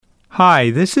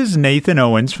Hi, this is Nathan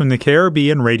Owens from the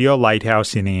Caribbean Radio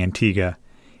Lighthouse in Antigua.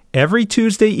 Every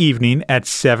Tuesday evening at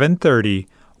 7:30,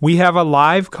 we have a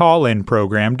live call-in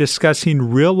program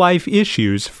discussing real-life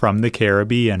issues from the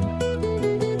Caribbean.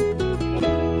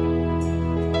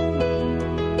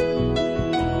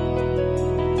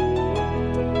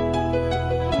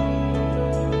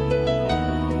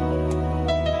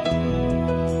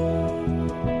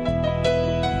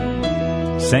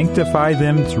 Sanctify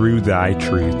them through thy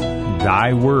truth.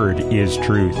 Thy word is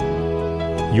truth.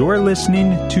 You're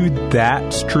listening to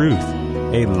That's Truth,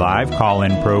 a live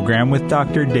call-in program with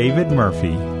Dr. David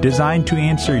Murphy, designed to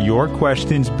answer your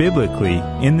questions biblically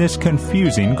in this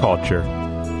confusing culture.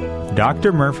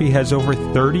 Dr. Murphy has over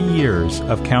 30 years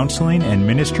of counseling and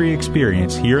ministry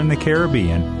experience here in the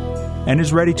Caribbean and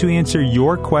is ready to answer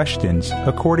your questions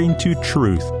according to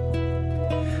truth.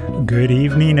 Good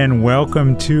evening and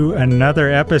welcome to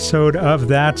another episode of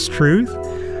That's Truth.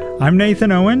 I'm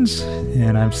Nathan Owens,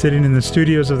 and I'm sitting in the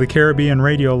studios of the Caribbean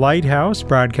Radio Lighthouse,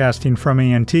 broadcasting from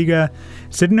Antigua.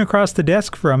 Sitting across the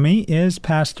desk from me is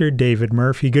Pastor David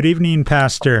Murphy. Good evening,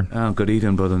 Pastor. Good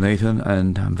evening, Brother Nathan,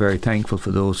 and I'm very thankful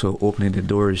for those who are opening the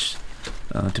doors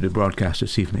to the broadcast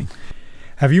this evening.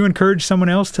 Have you encouraged someone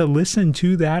else to listen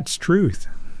to That's Truth?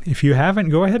 If you haven't,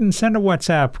 go ahead and send a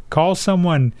WhatsApp. Call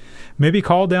someone. Maybe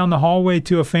call down the hallway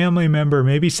to a family member.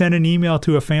 Maybe send an email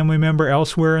to a family member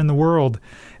elsewhere in the world.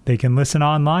 They can listen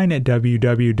online at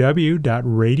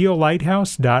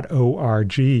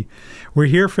www.radiolighthouse.org. We're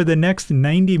here for the next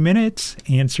 90 minutes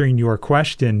answering your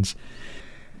questions.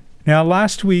 Now,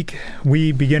 last week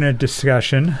we began a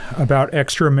discussion about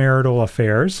extramarital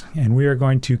affairs, and we are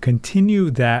going to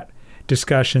continue that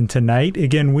discussion tonight.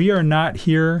 Again, we are not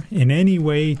here in any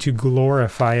way to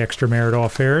glorify extramarital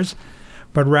affairs,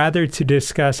 but rather to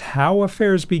discuss how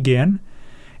affairs begin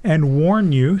and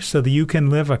warn you so that you can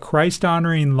live a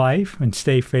Christ-honoring life and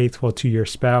stay faithful to your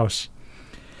spouse.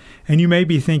 And you may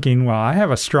be thinking, well, I have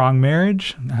a strong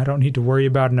marriage. I don't need to worry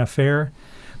about an affair.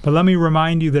 But let me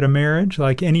remind you that a marriage,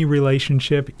 like any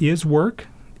relationship, is work,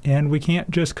 and we can't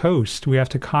just coast. We have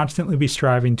to constantly be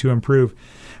striving to improve.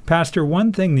 Pastor,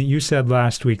 one thing that you said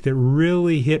last week that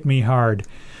really hit me hard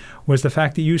was the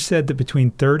fact that you said that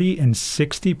between 30 and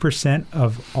 60%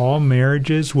 of all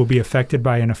marriages will be affected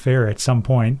by an affair at some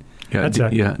point. Yeah,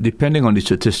 depending on the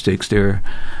statistics, there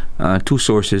are two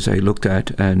sources I looked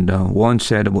at, and one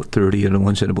said about 30 and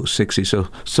one said about 60, so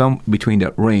some between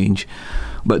that range.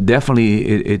 But definitely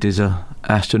it is an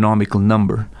astronomical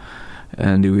number.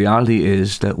 And the reality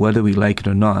is that whether we like it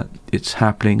or not, it's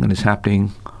happening, and it's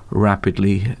happening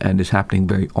rapidly, and it's happening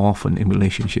very often in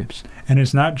relationships. And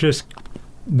it's not just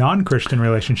non-Christian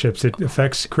relationships. It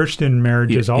affects Christian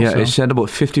marriages also. Yeah, it's said about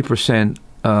 50%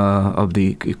 of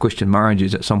the Christian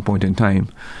marriages at some point in time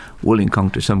will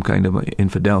encounter some kind of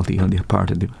infidelity on the part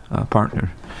of the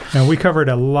partner. Now, we covered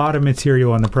a lot of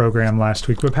material on the program last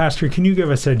week, but Pastor, can you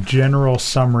give us a general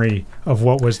summary of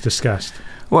what was discussed?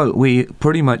 Well, we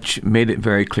pretty much made it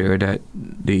very clear that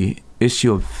the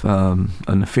issue of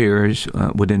an affairs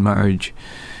within marriage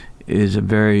is a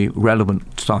very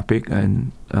relevant topic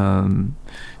and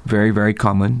very, very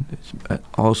common.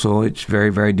 It's very,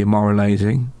 very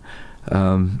demoralizing.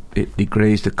 It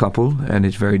degrades the couple, and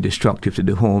it's very destructive to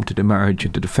the home, to the marriage,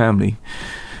 and to the family.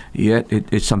 Yet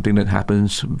it's something that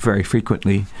happens very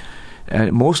frequently. And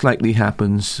it most likely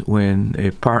happens when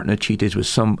a partner cheats with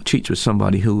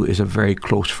somebody who is a very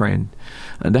close friend.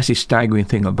 And that's the staggering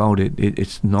thing about it.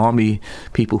 It's normally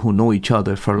people who know each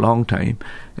other for a long time,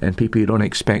 and people you don't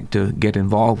expect to get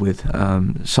involved with.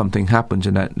 Something happens,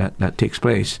 and that takes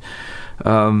place.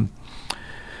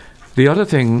 The other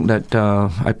thing that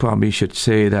I probably should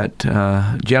say that,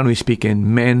 generally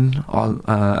speaking, men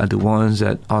are the ones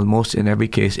that almost in every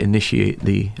case initiate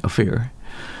the affair.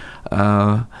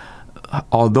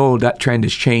 Although that trend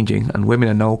is changing and women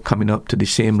are now coming up to the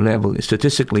same level,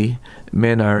 statistically,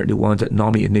 men are the ones that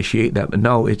normally initiate that. But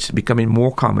now it's becoming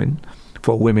more common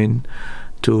for women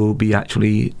to be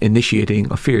actually initiating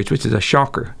affairs, which is a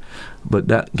shocker. But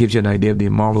that gives you an idea of the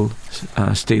moral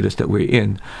status that we're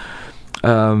in.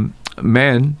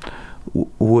 Men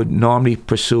would normally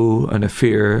pursue an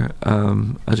affair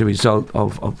as a result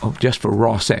of just for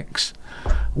raw sex.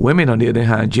 Women, on the other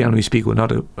hand, generally speaking,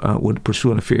 would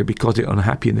pursue an affair because they're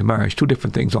unhappy in their marriage. Two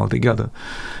different things altogether.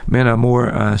 Men are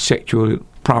more sexual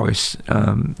prowess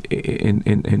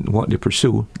in what they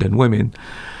pursue than women.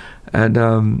 And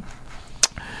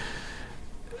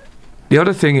the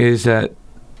other thing is that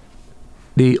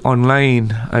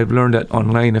I've learned that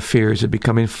online affairs are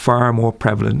becoming far more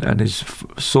prevalent and is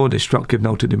so destructive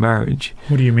now to the marriage.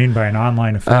 What do you mean by an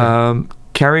online affair?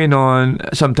 carrying on.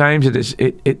 Sometimes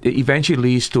it eventually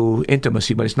leads to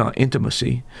intimacy, but it's not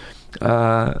intimacy.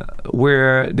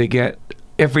 Where they get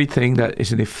everything that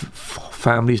is in the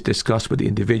families discussed with the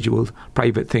individual,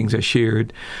 private things are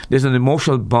shared. There's an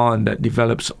emotional bond that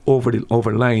develops over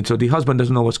line. So the husband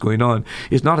doesn't know what's going on.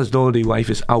 It's not as though the wife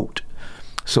is out.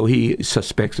 So he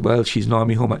suspects, well, she's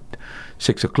normally home at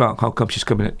 6 o'clock. How come she's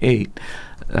coming at 8?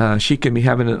 She can be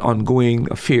having an ongoing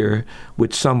affair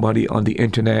with somebody on the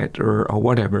internet or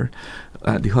whatever.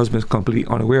 The husband's completely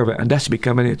unaware of it. And that's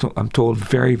becoming, I'm told,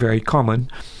 very, very common.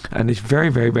 And it's very,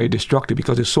 very, very destructive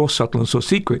because it's so subtle and so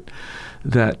secret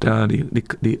that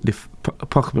the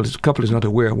couple is not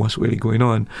aware of what's really going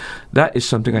on. That is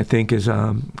something I think is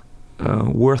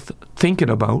worth thinking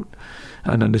about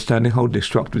and understanding how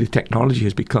destructive the technology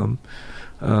has become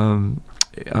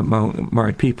among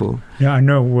married people. Yeah, I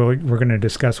know we're going to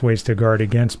discuss ways to guard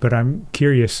against, but I'm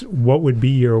curious, what would be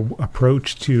your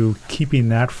approach to keeping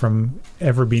that from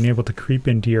ever being able to creep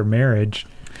into your marriage?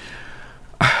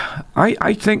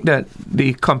 I think that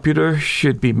the computer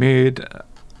should be made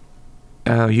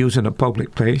used in a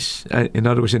public place, in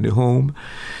other words, in the home.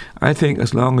 I think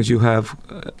as long as you have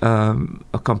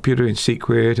a computer in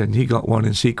secret, and he got one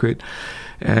in secret,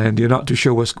 and you're not too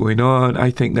sure what's going on,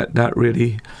 I think that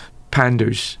really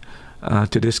panders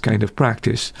to this kind of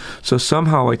practice. So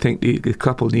somehow I think the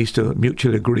couple needs to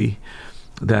mutually agree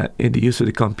that in the use of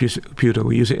the computer,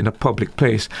 we use it in a public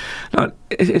place. Now,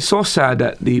 it's so sad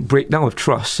that the breakdown of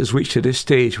trust has reached to this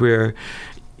stage where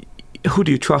who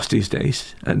do you trust these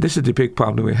days? And this is the big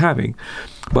problem we're having.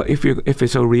 But if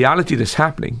it's a reality that's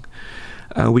happening,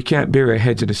 we can't bury our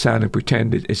heads in the sand and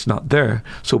pretend it's not there.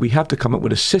 So we have to come up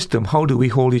with a system. How do we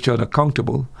hold each other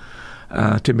accountable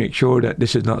to make sure that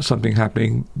this is not something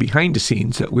happening behind the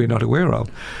scenes that we're not aware of?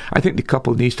 I think the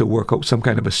couple needs to work out some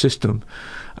kind of a system.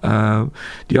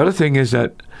 The other thing is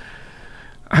that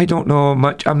I don't know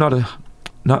much. I'm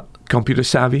not computer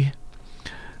savvy.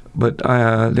 But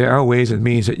there are ways and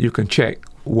means that you can check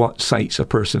what sites a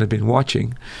person has been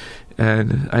watching.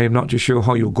 And I am not too sure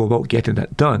how you'll go about getting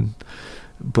that done.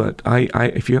 But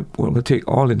if you want to take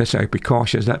all the necessary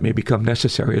precautions, that may become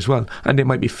necessary as well. And there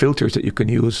might be filters that you can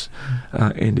use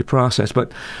in the process.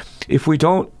 But if we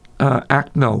don't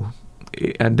act now,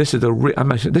 and this is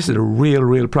a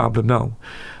real problem now,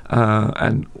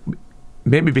 and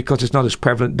maybe because it's not as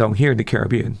prevalent down here in the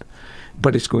Caribbean,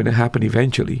 but it's going to happen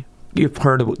eventually. You've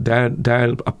heard about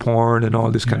dial porn and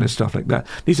all this kind of stuff like that.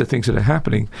 These are things that are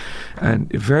happening and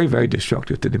very, very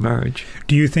destructive to the marriage.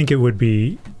 Do you think it would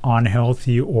be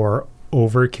unhealthy or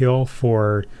overkill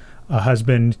for a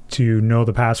husband to know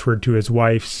the password to his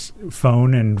wife's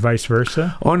phone and vice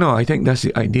versa? Oh, no, I think that's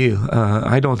the ideal.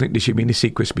 I don't think there should be any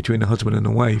secrets between the husband and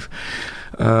the wife.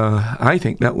 I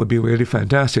think that would be really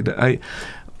fantastic.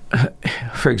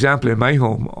 For example, in my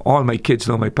home, all my kids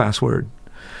know my password.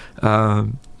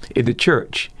 In the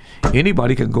church,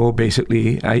 anybody can go,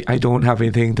 basically. I don't have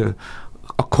anything to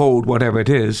a code, whatever it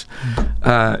is,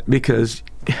 because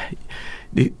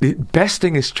the best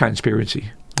thing is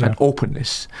transparency and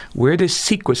openness. Where there's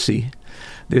secrecy,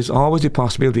 there's always the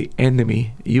possibility of the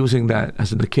enemy using that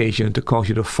as an occasion to cause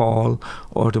you to fall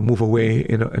or to move away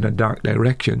in a dark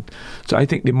direction. So I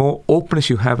think the more openness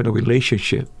you have in a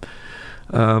relationship,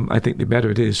 I think the better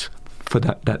it is for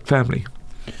that family.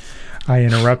 I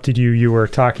interrupted you. You were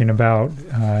talking about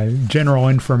general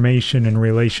information in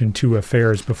relation to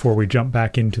affairs before we jump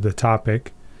back into the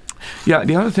topic. Yeah,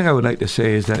 the other thing I would like to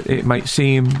say is that it might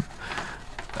seem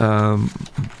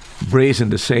brazen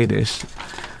to say this,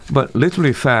 but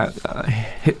literally fact,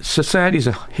 society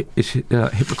is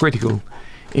hypocritical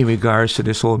in regards to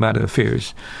this whole matter of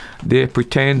affairs. They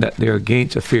pretend that they're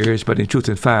against affairs, but in truth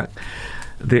and fact,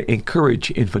 they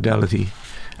encourage infidelity.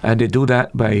 And they do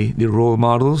that by the role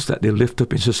models that they lift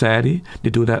up in society. They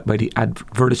do that by the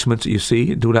advertisements that you see.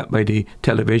 They do that by the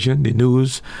television, the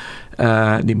news,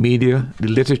 the media, the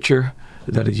literature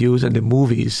that is used, and the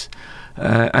movies,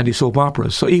 and the soap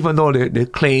operas. So even though they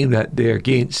claim that they're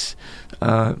against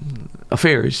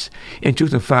affairs, in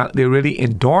truth and fact, they're really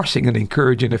endorsing and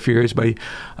encouraging affairs by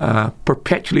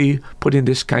perpetually putting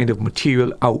this kind of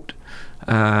material out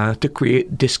to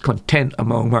create discontent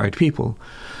among married people.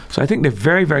 So I think they're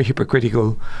very, very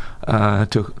hypocritical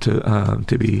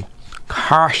to be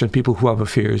harsh on people who have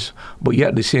affairs, but yet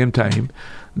at the same time,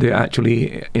 they're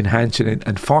actually enhancing it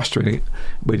and fostering it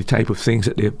by the type of things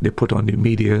that they put on the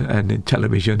media and in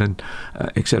television and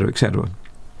et cetera, et cetera.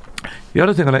 The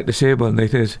other thing I'd like to say about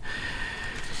it is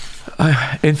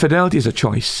infidelity is a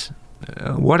choice.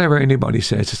 Whatever anybody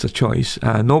says, it's a choice.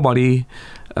 Nobody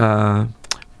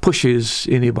pushes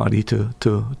anybody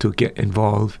to get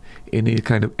involved in any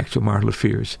kind of extramarital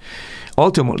affairs.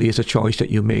 Ultimately, it's a choice that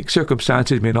you make.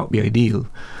 Circumstances may not be ideal,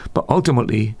 but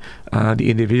ultimately, the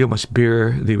individual must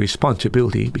bear the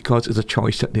responsibility because it's a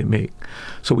choice that they make.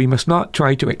 So we must not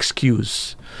try to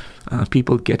excuse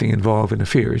people getting involved in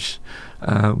affairs.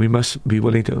 We must be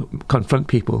willing to confront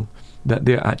people that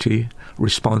they're actually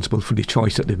responsible for the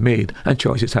choice that they've made, and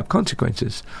choices have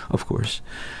consequences, of course.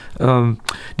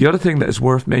 The other thing that is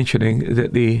worth mentioning is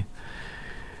that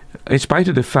in spite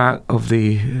of the fact of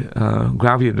the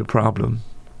gravity of the problem,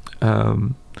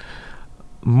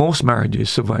 most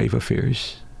marriages survive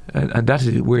affairs, and that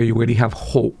is where you really have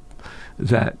hope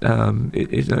that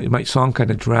it might sound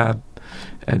kind of drab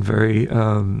and very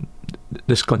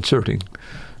disconcerting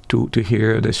to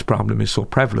hear this problem is so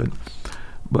prevalent.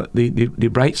 But the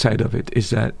bright side of it is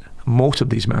that most of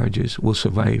these marriages will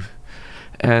survive.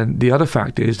 And the other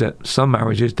fact is that some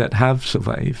marriages that have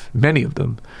survived, many of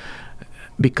them,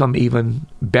 become even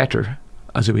better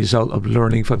as a result of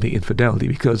learning from the infidelity,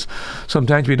 because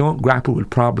sometimes we don't grapple with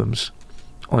problems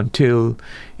until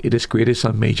it has created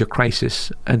some major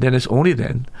crisis, and then it's only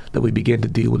then that we begin to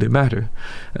deal with the matter.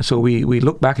 And so we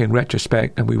look back in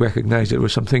retrospect and we recognize there were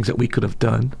some things that we could have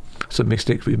done, some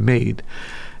mistakes we made,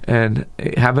 and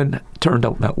it haven't turned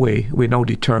out that way. We're now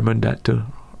determined that to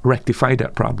rectify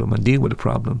that problem and deal with the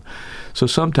problem. So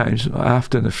sometimes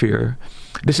after an affair,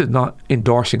 this is not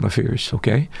endorsing affairs,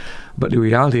 okay? But the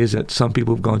reality is that some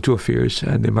people have gone through affairs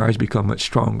and their marriage become much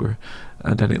stronger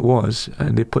than it was,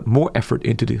 and they put more effort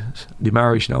into the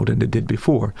marriage now than they did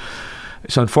before.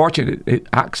 It's unfortunate it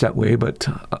acts that way, but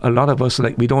a lot of us,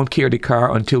 we don't care the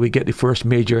car until we get the first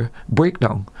major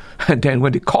breakdown. And then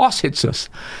when the cost hits us,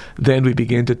 then we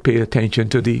begin to pay attention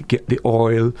to the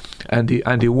oil and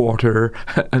the water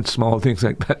and small things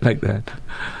like that.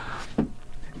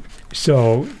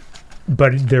 So,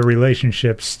 but the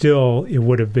relationship still, it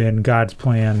would have been God's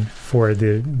plan for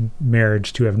the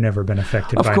marriage to have never been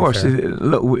affected by an affair. Of course.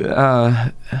 Look,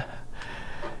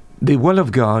 the will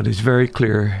of God is very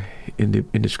clear in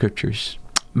the scriptures.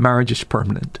 Marriage is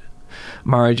permanent.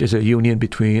 Marriage is a union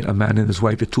between a man and his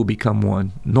wife. The two become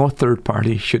one. No third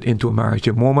party should enter a marriage.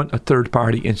 The moment a third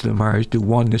party enters the marriage, the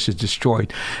oneness is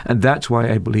destroyed. And that's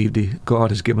why I believe God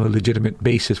has given a legitimate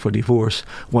basis for divorce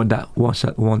once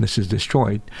that oneness is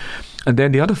destroyed. And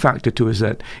then the other factor too is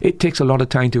that it takes a lot of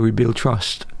time to rebuild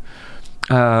trust.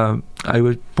 I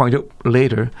would point out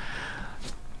later,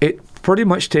 it pretty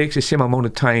much takes the same amount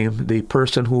of time the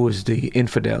person who is the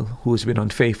infidel, who has been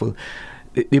unfaithful,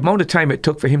 the amount of time it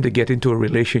took for him to get into a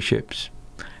relationship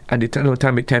and the amount of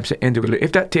time it takes to end a relationship,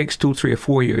 if that takes 2, 3, or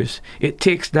 4 years, it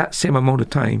takes that same amount of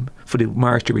time for the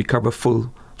marriage to recover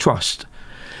full trust.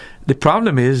 The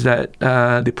problem is that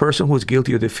the person who is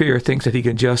guilty of the affair thinks that he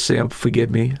can just say, forgive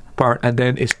me, and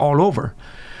then it's all over.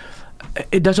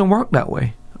 It doesn't work that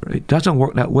way. It doesn't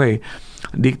work that way.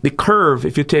 The curve,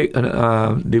 if you take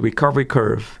the recovery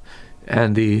curve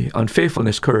and the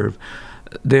unfaithfulness curve,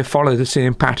 they follow the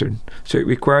same pattern. So it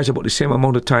requires about the same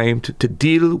amount of time to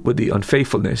deal with the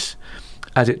unfaithfulness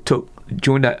as it took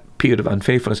during that period of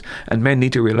unfaithfulness. And men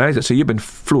need to realize that. So you've been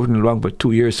floating along for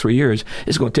 2 years, 3 years.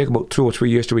 It's going to take about 2 or 3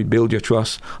 years to rebuild your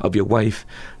trust of your wife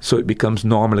so it becomes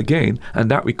normal again. And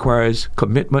that requires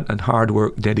commitment and hard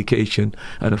work, dedication,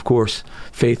 and of course,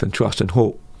 faith and trust and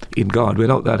hope in God.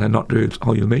 Without that, I'm not sure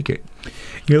how you'll make it.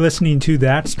 You're listening to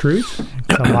That's Truth.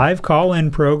 It's a live call-in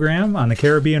program on the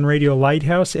Caribbean Radio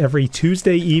Lighthouse every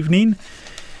Tuesday evening.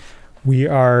 We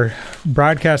are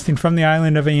broadcasting from the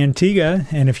island of Antigua,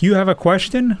 and if you have a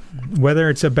question, whether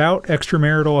it's about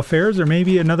extramarital affairs or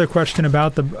maybe another question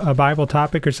about a Bible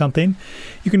topic or something,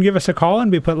 you can give us a call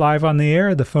and be put live on the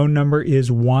air. The phone number is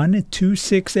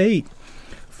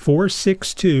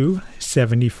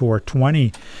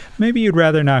 1-268-462-7420. Maybe you'd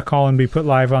rather not call and be put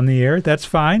live on the air. That's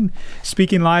fine.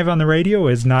 Speaking live on the radio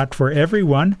is not for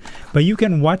everyone, but you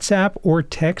can WhatsApp or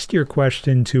text your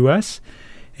question to us,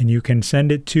 and you can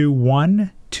send it to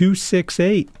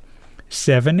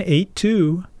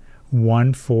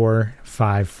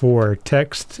 1-268-782-1454.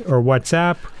 Text or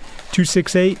WhatsApp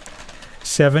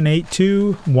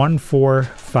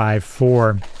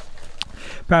 268-782-1454.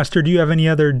 Pastor, do you have any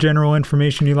other general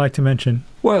information you'd like to mention?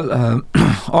 Well,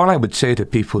 all I would say to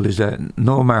people is that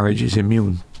no marriage is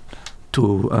immune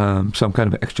to some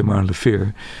kind of extramarital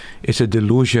affair. It's a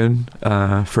delusion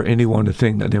for anyone to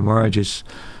think that their marriage is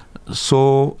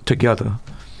so together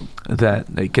that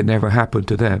it can never happen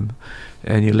to them,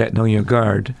 and you let down your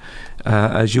guard.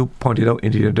 As you pointed out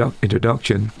in the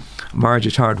introduction, marriage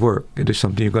is hard work. It is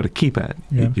something you've got to keep at.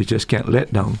 Yeah. You just can't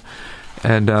let down.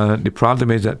 And the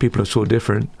problem is that people are so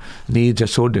different, needs are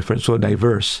so different, so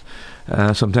diverse.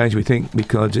 Sometimes we think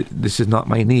because this is not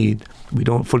my need, we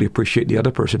don't fully appreciate the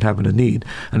other person having a need.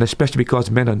 And especially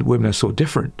because men and women are so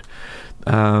different.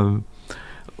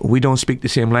 We don't speak the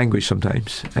same language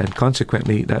sometimes. And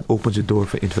consequently, that opens the door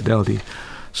for infidelity.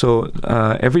 So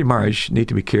every marriage needs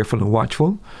to be careful and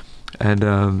watchful.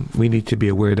 And we need to be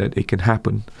aware that it can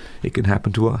happen. It can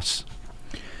happen to us.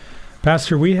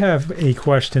 Pastor, we have a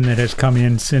question that has come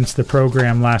in since the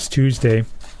program last Tuesday.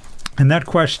 And that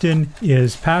question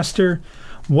is, Pastor,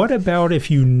 what about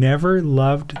if you never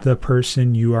loved the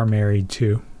person you are married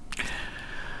to?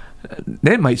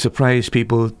 That might surprise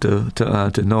people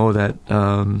to know that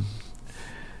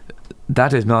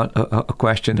that is not a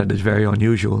question that is very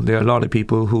unusual. There are a lot of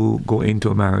people who go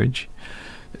into a marriage,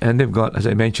 and they've got, as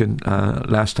I mentioned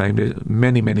last time, there's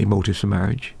many, many motives for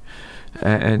marriage.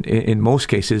 And in most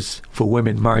cases, for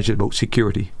women, marriage is about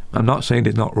security. I'm not saying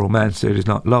there's not romance there, there's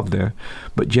not love there,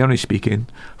 but generally speaking,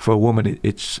 for a woman,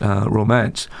 it's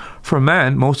romance. For a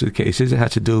man, most of the cases, it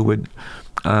has to do with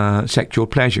sexual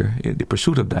pleasure, the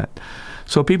pursuit of that.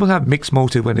 So people have mixed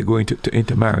motive when they go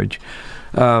into marriage.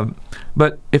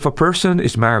 But if a person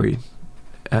is married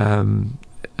and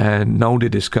now they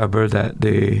discover that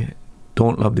they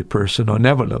don't love the person or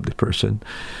never love the person,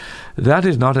 that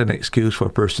is not an excuse for a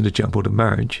person to jump out of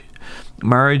marriage.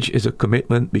 Marriage is a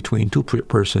commitment between two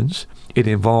persons. It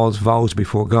involves vows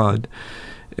before God.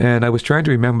 And I was trying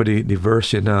to remember the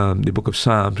verse in the book of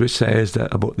Psalms, which says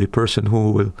that about the person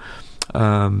who will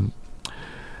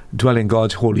dwell in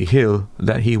God's holy hill,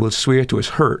 that he will swear to his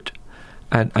hurt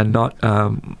and not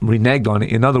renege on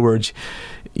it. In other words,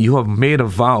 you have made a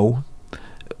vow.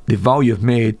 The vow you've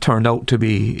made turned out to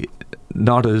be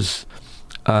not as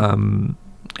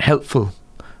helpful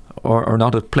or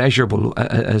not as pleasurable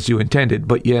as you intended,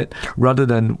 but yet rather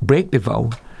than break the vow,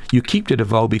 you keep to the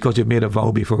vow because you've made a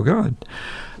vow before God.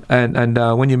 And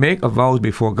when you make a vow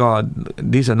before God,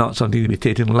 these are not something to be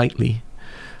taken lightly.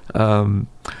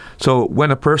 So when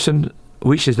a person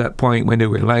reaches that point when they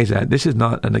realize that this is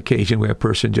not an occasion where a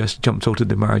person just jumps out of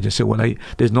the marriage and says, well,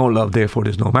 there's no love, therefore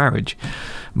there's no marriage.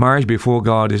 Marriage before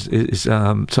God is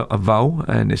a vow,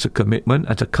 and it's a commitment,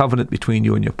 it's a covenant between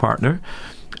you and your partner,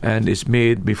 and it's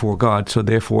made before God, so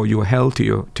therefore you are held to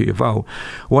your vow.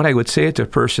 What I would say to a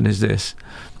person is this: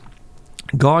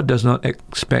 God does not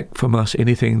expect from us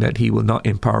anything that he will not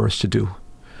empower us to do.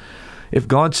 If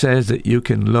God says that you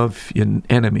can love your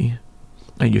enemy,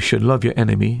 and you should love your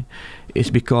enemy,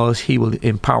 it's because he will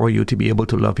empower you to be able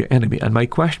to love your enemy. And my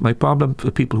problem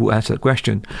for people who ask that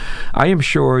question, I am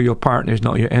sure your partner is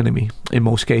not your enemy in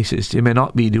most cases. It may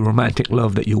not be the romantic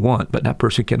love that you want, but that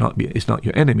person is not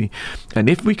your enemy. And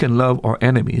if we can love our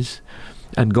enemies,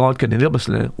 and God can enable us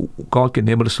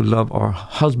to love our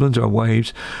husbands, our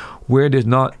wives, where there's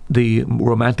not the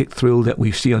romantic thrill that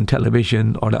we see on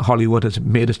television or that Hollywood has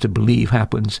made us to believe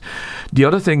happens. The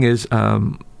other thing is,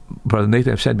 Brother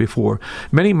Nathan, I've said before,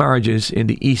 many marriages in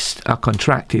the East are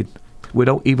contracted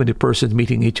without even the persons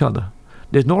meeting each other.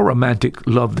 There's no romantic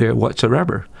love there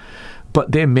whatsoever.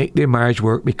 But they make their marriage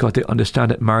work because they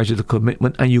understand that marriage is a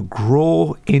commitment, and you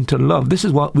grow into love. This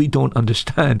is what we don't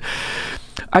understand.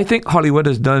 I think Hollywood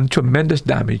has done tremendous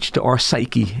damage to our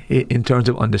psyche in terms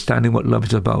of understanding what love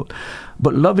is about.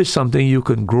 But love is something you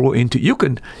can grow into. You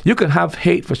can have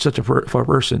hate for for a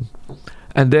person,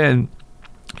 and then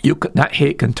that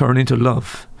hate can turn into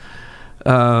love.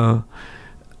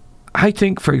 I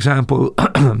think, for example,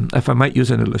 if I might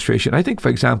use an illustration, I think, for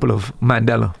example, of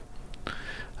Mandela.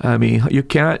 I mean, you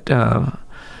can't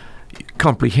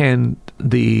comprehend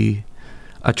the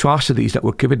atrocities that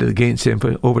were committed against him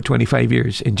for over 25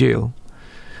 years in jail.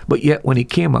 But yet, when he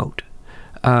came out,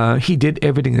 he did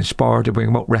everything in his power to bring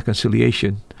about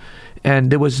reconciliation.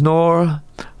 And there was no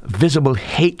visible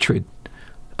hatred.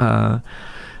 And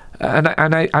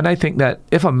I think that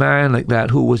if a man like that,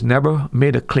 who was never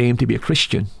made a claim to be a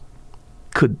Christian,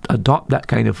 could adopt that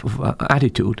kind of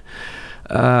attitude,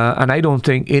 and I don't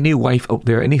think any wife out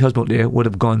there, any husband out there, would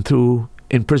have gone through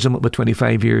imprisonment for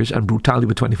 25 years and brutality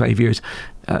for 25 years.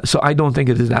 So I don't think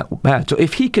it is that bad. So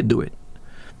if he could do it,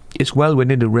 it's well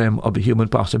within the realm of the human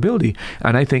possibility.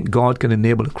 And I think God can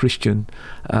enable a Christian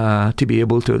to be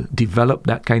able to develop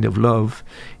that kind of love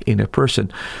in a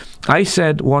person. I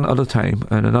said one other time,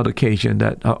 on another occasion,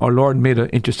 that our Lord made an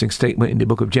interesting statement in the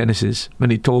book of Genesis when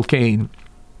he told Cain,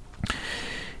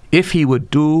 if he would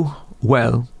do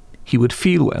well, he would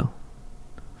feel well.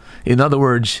 In other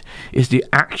words, it's the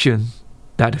action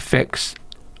that affects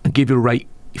and give you right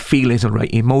feelings and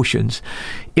right emotions.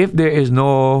 If there is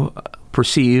no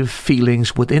perceived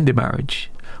feelings within the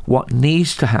marriage, what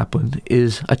needs to happen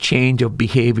is a change of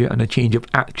behavior and a change of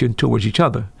action towards each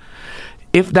other.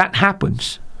 If that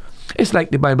happens, it's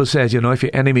like the Bible says, if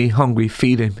your enemy hungry,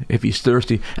 feed him. If he's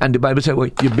thirsty. And the Bible says,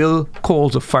 you build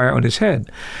coals of fire on his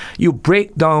head. You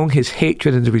break down his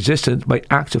hatred and resistance by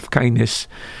acts of kindness.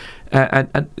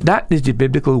 And that is the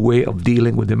biblical way of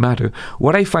dealing with the matter.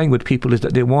 What I find with people is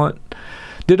that they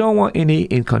don't want any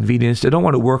inconvenience. They don't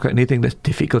want to work at anything that's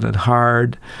difficult and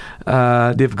hard.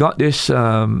 They've got this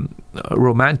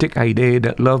romantic idea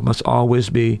that love must always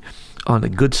be on the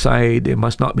good side. There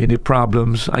must not be any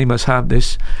problems. I must have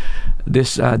this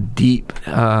deep,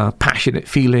 passionate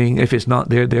feeling. If it's not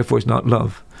there, therefore it's not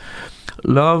love.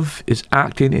 Love is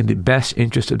acting in the best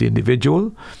interest of the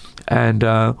individual. And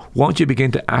once you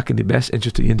begin to act in the best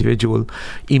interest of the individual,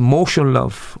 emotional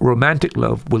love, romantic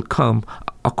love will come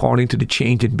according to the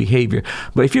change in behavior.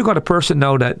 But if you've got a person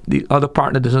now that the other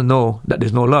partner doesn't know that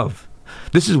there's no love,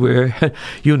 this is where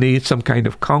you need some kind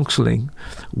of counseling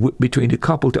between the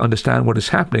couple to understand what is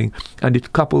happening. And the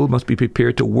couple must be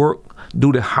prepared to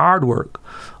do the hard work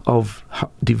of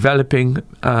developing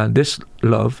this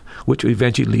love, which will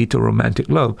eventually lead to romantic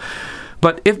love.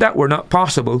 But if that were not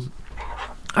possible,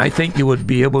 I think you would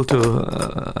be able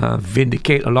to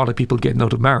vindicate a lot of people getting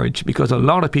out of marriage, because a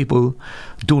lot of people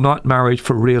do not marry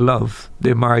for real love.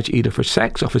 They marry either for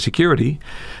sex or for security,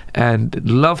 and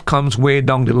love comes way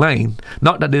down the line.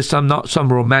 Not that there's not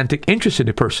some romantic interest in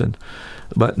the person,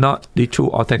 but not the true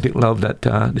authentic love that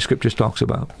the Scriptures talks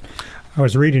about. I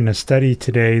was reading a study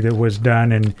today that was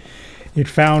done, and it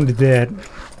found that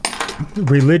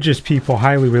religious people,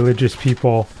 highly religious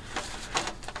people,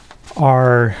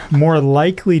 are more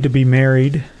likely to be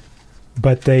married,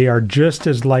 but they are just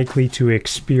as likely to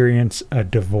experience a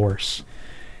divorce.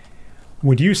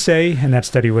 Would you say, and that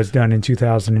study was done in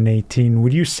 2018,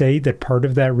 would you say that part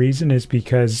of that reason is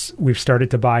because we've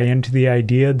started to buy into the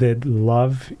idea that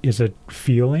love is a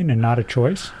feeling and not a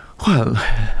choice? Well,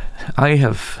 I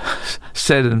have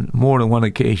said on more than one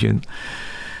occasion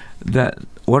that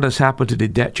what has happened to the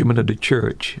detriment of the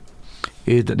church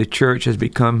is that the church has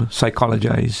become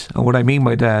psychologized. And what I mean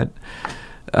by that,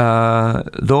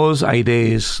 those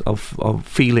ideas of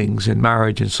feelings in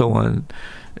marriage and so on,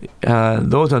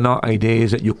 those are not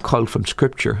ideas that you cull from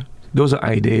Scripture. Those are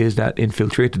ideas that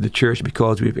infiltrated the church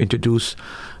because we've introduced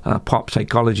pop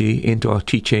psychology into our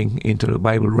teaching, into the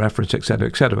Bible reference, etc.,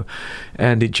 etc.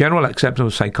 And the general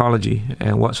acceptance of psychology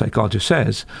and what psychology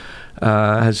says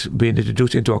has been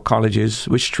introduced into our colleges,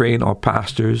 which train our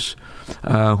pastors,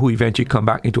 who eventually come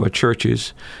back into our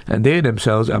churches, and they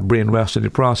themselves are brainwashed in the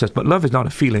process. But love is not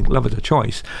a feeling, love is a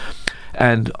choice.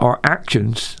 And our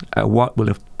actions are what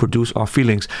will produce our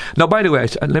feelings. Now, by the way,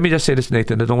 let me just say this,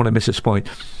 Nathan, I don't want to miss this point.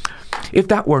 If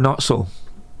that were not so,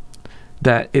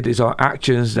 that it is our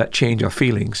actions that change our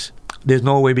feelings, there's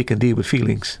no way we can deal with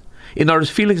feelings. In other words,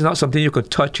 feelings are not something you can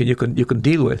touch and you can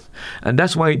deal with. And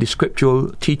that's why the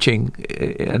scriptural teaching,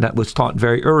 and that was taught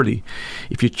very early,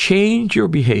 if you change your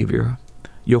behavior,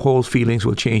 your whole feelings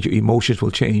will change, your emotions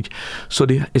will change. So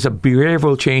it's a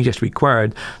behavioral change that's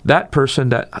required. That person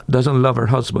that doesn't love her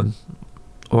husband,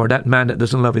 or that man that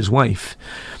doesn't love his wife,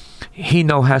 he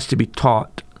now has to be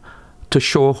taught to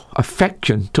show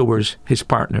affection towards his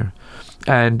partner.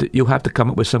 And you have to come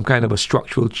up with some kind of a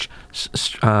structural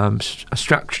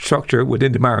structure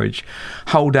within the marriage,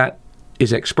 how that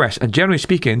is expressed. And generally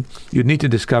speaking, you need to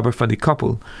discover from the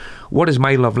couple, what is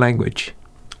my love language?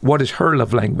 What is her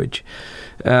love language?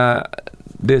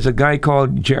 There's a guy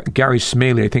called Gary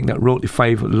Smalley, I think, that wrote the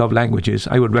 5 love languages.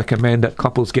 I would recommend that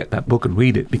couples get that book and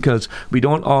read it, because we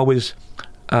don't always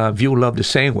view love the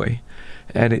same way.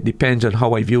 And it depends on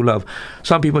how I view love.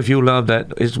 Some people view love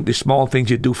that is the small things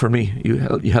you do for me. You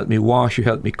help me wash, you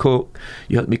help me cook,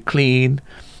 you help me clean.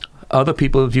 Other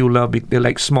people view love, they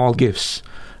like small gifts.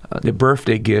 Their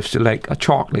birthday gifts, they like a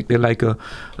chocolate, they like a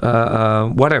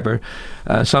whatever.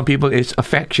 Some people, it's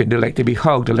affection. They like to be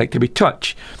hugged, they like to be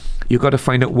touched. You got to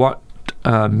find out what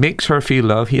makes her feel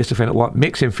love. He has to find out what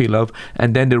makes him feel love,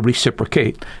 and then they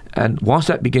reciprocate. And once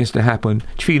that begins to happen,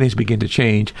 feelings begin to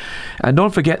change. And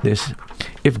don't forget this: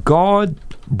 if God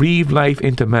breathed life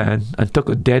into man and took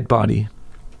a dead body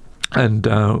and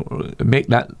make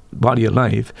that body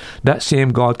alive, that same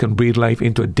God can breathe life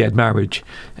into a dead marriage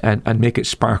and make it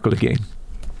sparkle again.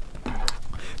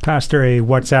 Pastor, a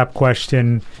WhatsApp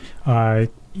question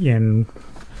in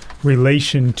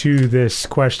relation to this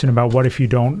question about what if you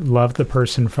don't love the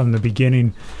person from the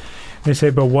beginning. They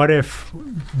say, but what if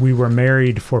we were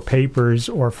married for papers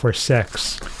or for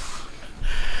sex?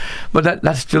 But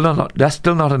that's still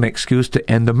not an excuse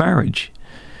to end the marriage.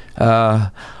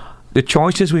 The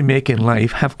choices we make in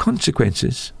life have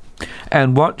consequences.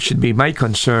 And what should be my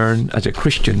concern as a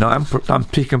Christian? Now, I'm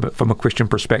speaking from a Christian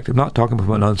perspective, not talking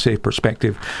from an unsaved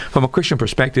perspective. From a Christian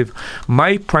perspective,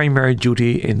 my primary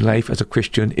duty in life as a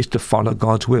Christian is to follow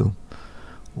God's will.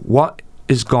 What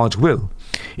is God's will?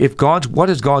 What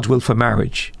is God's will for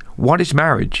marriage? What is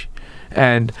marriage?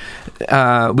 And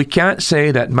we can't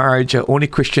say that marriage, only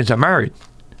Christians are married.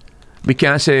 We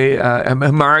can't say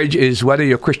marriage is whether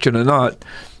you're Christian or not.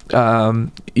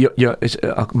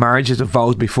 Marriage is a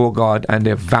vow before God, and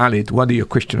they're valid whether you're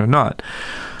Christian or not.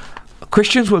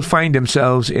 Christians will find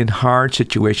themselves in hard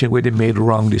situations where they made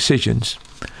wrong decisions,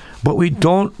 but we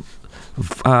don't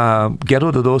get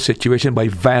out of those situations by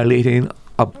violating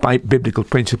a biblical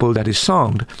principle that is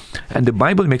sound. And the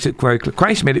Bible makes it very clear.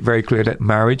 Christ made it very clear that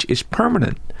marriage is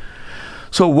permanent.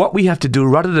 So what we have to do,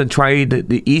 rather than try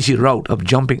the easy route of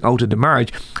jumping out of the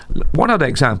marriage, one other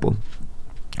example.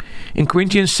 In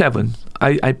Corinthians 7,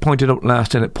 I pointed out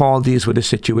last time that Paul deals with a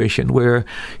situation where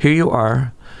here you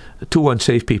are, two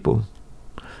unsaved people.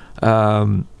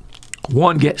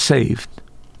 One gets saved.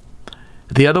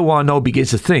 The other one now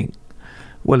begins to think,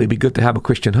 well, it'd be good to have a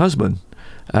Christian husband.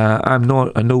 I'm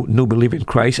not a new believer in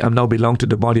Christ. I now belong to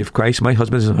the body of Christ. My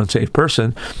husband is an unsaved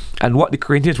person. And what the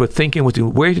Corinthians were thinking was the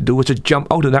way to do was to jump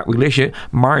out of that relationship,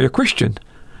 marry a Christian.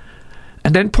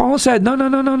 And then Paul said,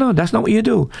 no, that's not what you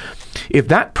do. If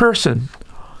that person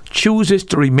chooses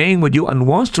to remain with you and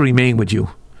wants to remain with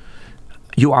you,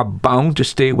 you are bound to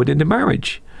stay within the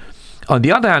marriage. On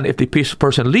the other hand, if the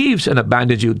person leaves and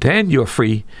abandons you, then you're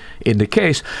free in the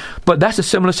case. But that's a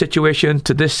similar situation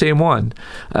to this same one.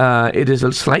 It is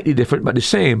slightly different, but the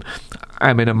same.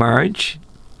 I'm in a marriage,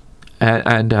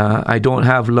 and I don't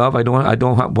have love. I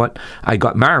don't have what I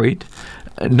got married.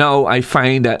 Now I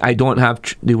find that I don't have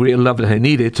the real love that I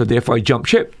needed, so therefore I jump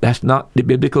ship. That's not the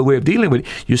biblical way of dealing with it.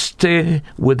 You stay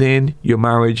within your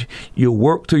marriage, you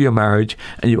work through your marriage,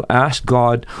 and you ask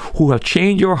God, who have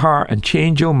changed your heart and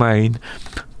changed your mind,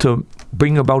 to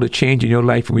bring about a change in your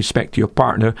life in respect to your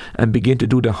partner, and begin to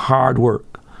do the hard work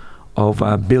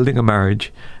of building a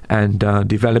marriage and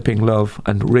developing love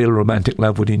and real romantic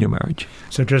love within your marriage.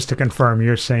 So just to confirm,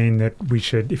 you're saying that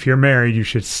if you're married, you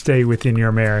should stay within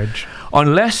your marriage.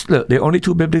 Unless, look, there are only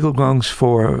two biblical grounds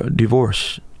for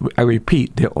divorce. I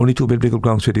repeat, there are only two biblical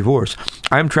grounds for divorce.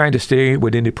 I'm trying to stay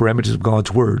within the parameters of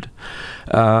God's Word.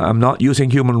 I'm not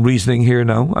using human reasoning here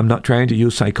now. I'm not trying to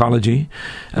use psychology.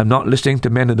 I'm not listening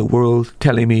to men in the world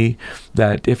telling me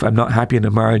that if I'm not happy in a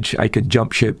marriage, I can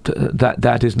jump ship.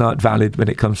 That is not valid when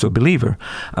it comes to a believer.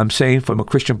 I'm saying from a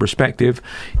Christian perspective,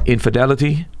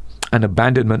 infidelity and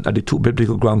abandonment are the two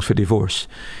biblical grounds for divorce.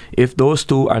 If those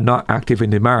two are not active in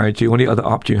the marriage, the only other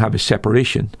option you have is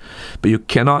separation. But you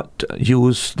cannot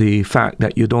use the fact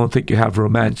that you don't think you have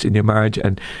romance in your marriage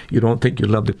and you don't think you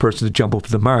love the person to jump up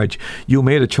to the marriage. You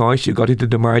made a choice, you got into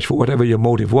the marriage for whatever your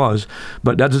motive was,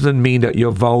 but that doesn't mean that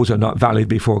your vows are not valid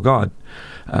before God.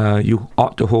 You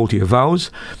ought to hold to your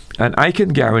vows, and I can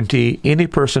guarantee any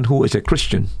person who is a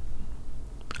Christian,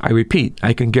 I repeat,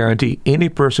 I can guarantee any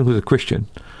person who is a Christian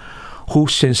who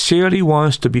sincerely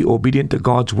wants to be obedient to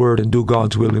God's Word and do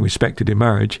God's will in respect to the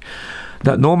marriage,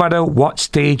 that no matter what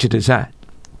stage it is at,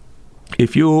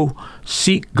 if you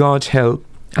seek God's help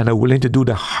and are willing to do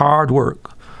the hard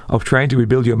work of trying to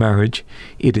rebuild your marriage,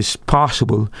 it is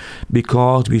possible,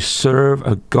 because we serve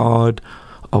a God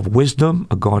of wisdom,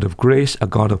 a God of grace, a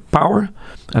God of power,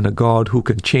 and a God who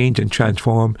can change and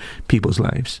transform people's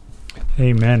lives.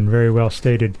 Amen. Very well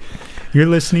stated. You're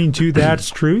listening to That's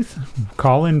Truth,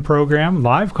 call-in program,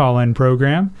 live call-in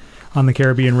program on the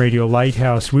Caribbean Radio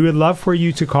Lighthouse. We would love for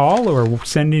you to call or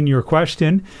send in your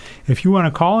question. If you want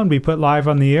to call and be put live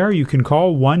on the air, you can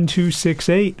call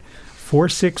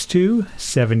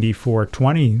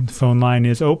 1-268-462-7420. The phone line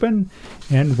is open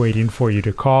and waiting for you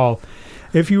to call.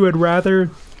 If you would rather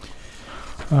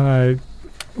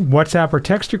WhatsApp or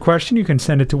text your question, you can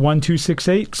send it to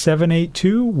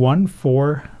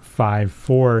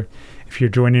 1-268-782-1454. If you're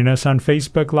joining us on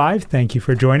Facebook Live, thank you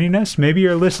for joining us. Maybe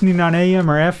you're listening on AM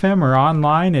or FM or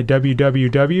online at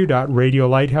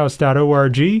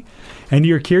www.radiolighthouse.org, and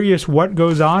you're curious what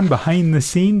goes on behind the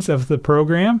scenes of the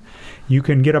program. You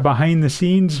can get a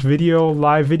behind-the-scenes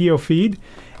live video feed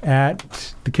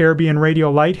at the Caribbean Radio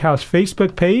Lighthouse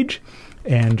Facebook page,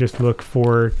 and just look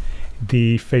for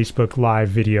the Facebook Live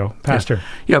video. Pastor.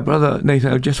 Yeah, Brother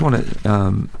Nathan, I just want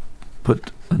to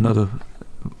put another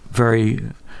very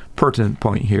pertinent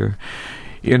point here.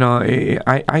 You know,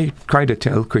 I try to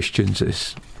tell Christians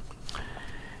this.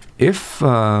 If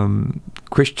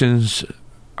Christians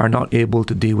are not able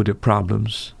to deal with their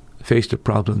problems, face the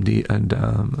problem and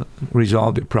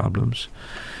resolve their problems,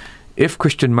 if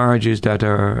Christian marriages that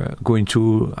are going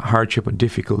through hardship and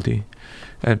difficulty,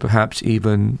 and perhaps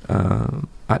even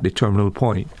at the terminal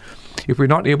point, if we're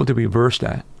not able to reverse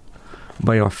that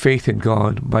by our faith in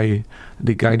God, by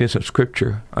the guidance of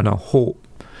Scripture and our hope,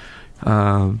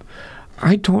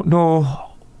 I don't know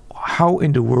how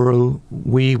in the world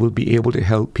we will be able to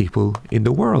help people in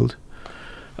the world.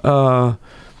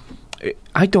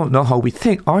 I don't know how we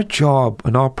think. Our job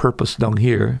and our purpose down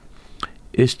here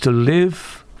is to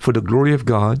live for the glory of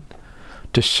God,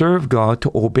 to serve God,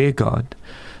 to obey God.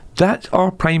 That's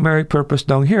our primary purpose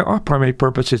down here. Our primary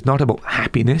purpose is not about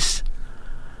happiness,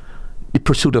 the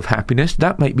pursuit of happiness.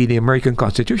 That might be the American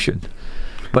Constitution.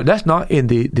 But that's not in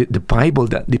the Bible,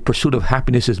 that the pursuit of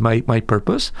happiness is my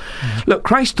purpose. Mm-hmm. Look,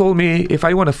 Christ told me if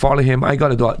I want to follow him, I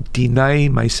got to deny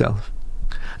myself.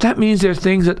 That means there are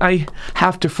things that I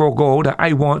have to forego, that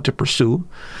I want to pursue,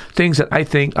 things that I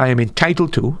think I am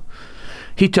entitled to.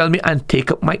 He tells me, and take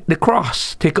up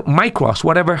my cross,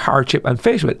 whatever hardship I'm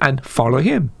faced with, and follow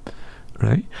him.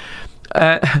 Right?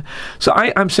 So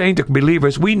I'm saying to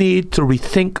believers, we need to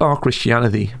rethink our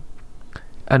Christianity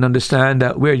and understand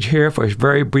that we're here for a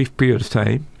very brief period of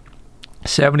time.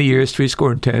 70 years,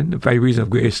 70, by reason of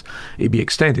grace, it be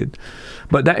extended.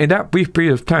 But that in that brief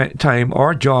period of time,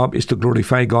 our job is to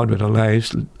glorify God with our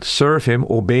lives, serve him,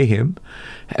 obey him,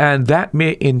 and that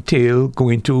may entail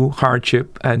going through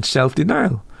hardship and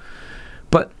self-denial.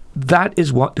 But that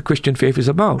is what the Christian faith is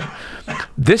about.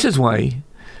 This is why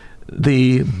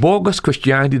the bogus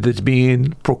Christianity that's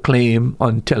being proclaimed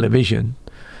on television,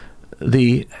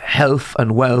 the health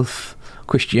and wealth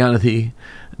Christianity,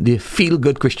 the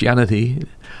feel-good Christianity,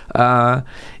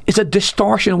 is a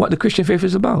distortion of what the Christian faith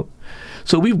is about.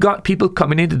 So we've got people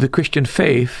coming into the Christian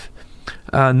faith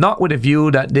not with a view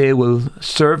that they will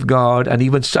serve God and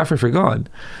even suffer for God,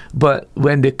 but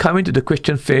when they come into the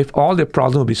Christian faith, all their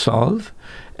problems will be solved,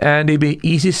 and they'll be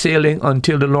easy sailing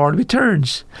until the Lord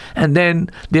returns. And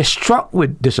then they're struck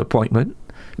with disappointment,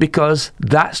 because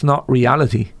that's not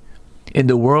reality. In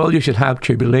the world, you should have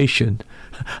tribulation.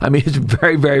 I mean, it's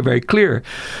very, very, very clear.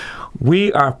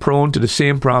 We are prone to the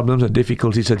same problems and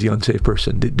difficulties as the unsaved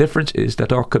person. The difference is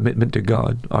that our commitment to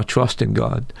God, our trust in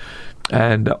God,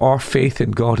 and our faith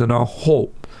in God and our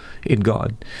hope in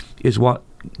God is what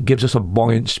gives us a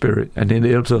buoyant spirit and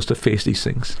enables us to face these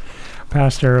things.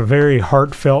 Pastor, a very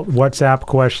heartfelt WhatsApp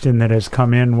question that has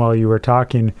come in while you were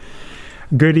talking.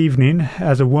 Good evening.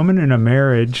 As a woman in a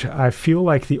marriage, I feel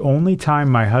like the only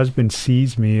time my husband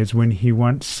sees me is when he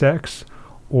wants sex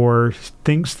or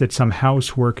thinks that some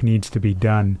housework needs to be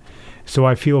done. So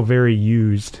I feel very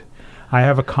used. I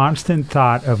have a constant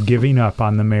thought of giving up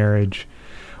on the marriage.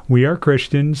 We are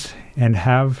Christians and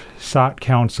have sought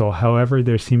counsel. However,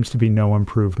 there seems to be no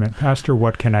improvement. Pastor,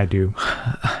 what can I do?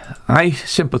 I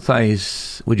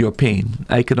sympathize with your pain.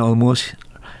 I can almost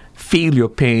feel your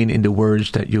pain in the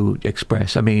words that you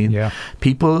express. I mean,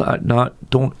 people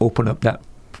don't open up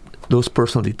those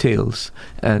personal details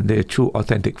and their true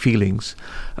authentic feelings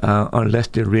unless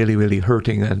they're really, really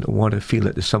hurting and want to feel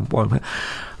it at some point.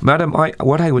 Madam,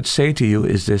 what I would say to you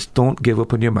is this: don't give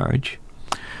up on your marriage.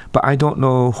 But I don't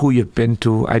know who you've been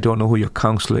to. I don't know who your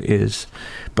counselor is.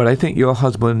 But I think your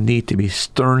husband needs to be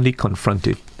sternly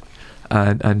confronted.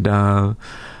 And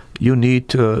you need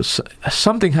to...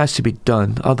 Something has to be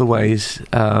done. Otherwise,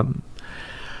 I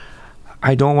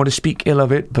don't want to speak ill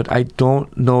of it, but I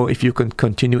don't know if you can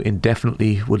continue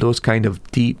indefinitely with those kind of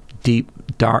deep, deep,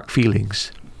 dark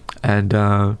feelings. And...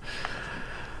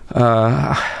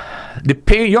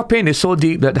 your pain is so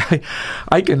deep that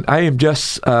I am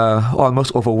just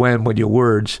almost overwhelmed with your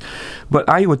words. But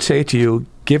I would say to you,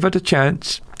 give it a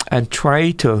chance and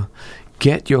try to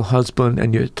get your husband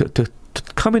and to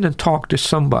come in and talk to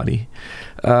somebody.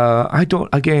 I don't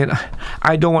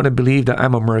want to believe that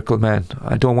I'm a miracle man.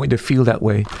 I don't want you to feel that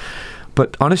way.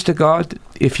 But honest to God,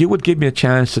 if you would give me a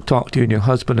chance to talk to you and your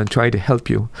husband and try to help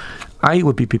you, I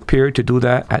would be prepared to do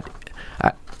that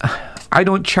I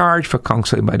don't charge for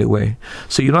counseling, by the way,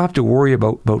 so you don't have to worry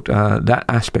about that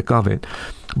aspect of it.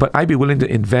 But I'd be willing to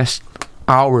invest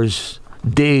hours,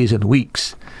 days, and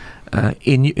weeks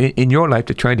in your life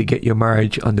to try to get your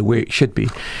marriage on the way it should be.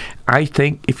 I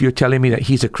think if you're telling me that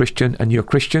he's a Christian and you're a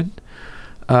Christian,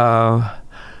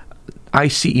 I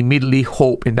see immediately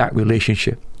hope in that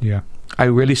relationship. Yeah, I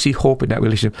really see hope in that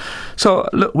relationship. So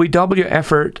look, we double your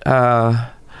effort.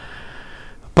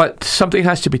 But something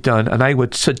has to be done, and I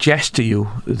would suggest to you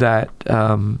that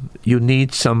you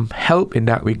need some help in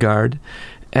that regard,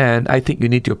 and I think you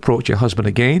need to approach your husband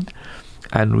again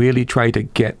and really try to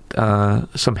get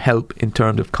some help in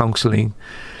terms of counseling.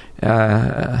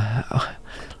 I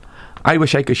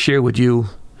wish I could share with you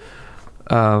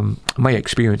my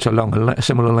experience along a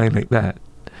similar line like that.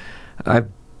 I've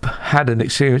had an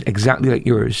experience exactly like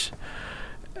yours,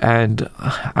 and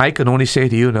I can only say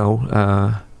to you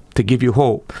now, to give you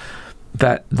hope,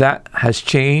 that has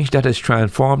changed, that has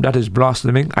transformed, that is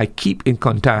blossoming. I keep in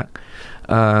contact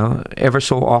ever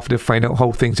so often to find out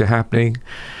how things are happening,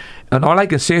 and all I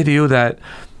can say to you that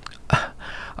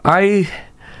I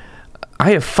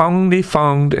have finally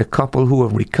found a couple who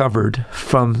have recovered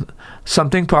from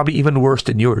something probably even worse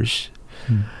than yours,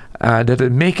 that are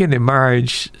making the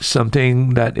marriage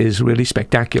something that is really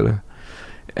spectacular.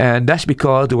 And that's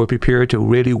because they were prepared to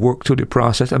really work through the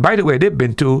process. And by the way, they've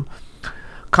been to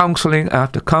counseling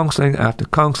after counseling after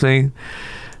counseling,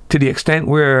 to the extent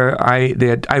where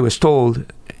I was told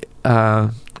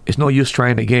it's no use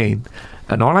trying again.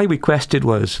 And all I requested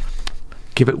was,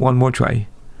 give it one more try.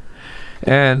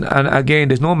 And again,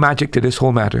 there's no magic to this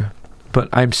whole matter. But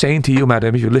I'm saying to you,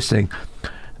 madam, if you're listening,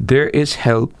 there is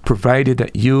help provided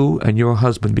that you and your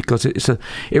husband, because it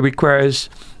requires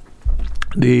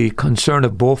the concern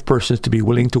of both persons to be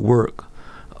willing to work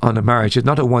on a marriage. It's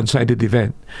not a one-sided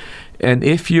event. And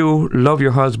if you love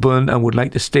your husband and would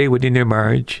like to stay within your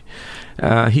marriage,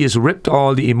 he has ripped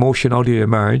all the emotion out of your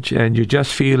marriage, and you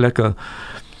just feel like a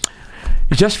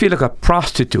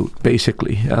prostitute,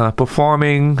 basically,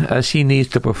 performing as he needs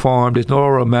to perform. There's no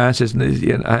romance,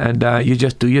 and you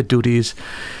just do your duties.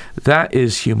 That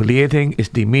is humiliating. It's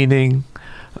demeaning.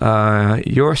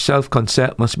 Your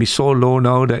self-concept must be so low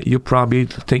now that you probably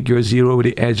think you're zero with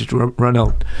the edge run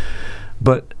out.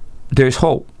 But there's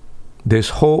hope. There's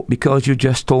hope because you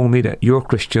just told me that you're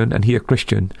Christian and he's a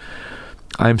Christian.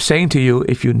 I'm saying to you,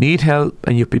 if you need help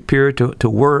and you're prepared to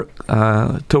work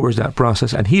towards that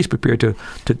process, and he's prepared to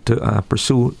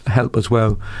pursue help as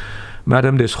well,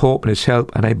 madam, there's hope and there's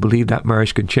help, and I believe that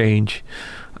marriage can change.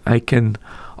 I can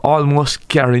almost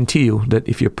guarantee you that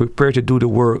if you're prepared to do the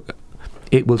work,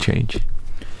 it will change.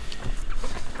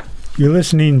 You're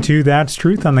listening to That's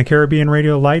Truth on the Caribbean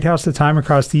Radio Lighthouse. The time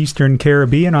across the Eastern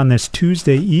Caribbean on this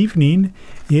Tuesday evening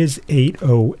is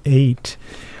 8:08.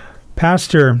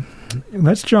 Pastor,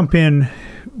 let's jump in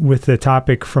with the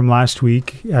topic from last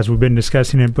week as we've been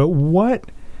discussing it, but what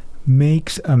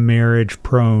makes a marriage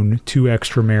prone to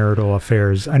extramarital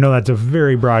affairs? I know that's a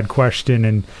very broad question,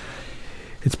 and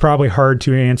it's probably hard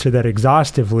to answer that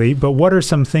exhaustively, but what are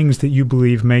some things that you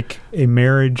believe make a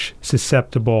marriage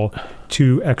susceptible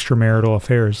to extramarital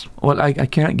affairs? Well, I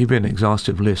can't give you an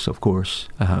exhaustive list, of course,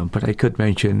 but I could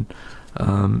mention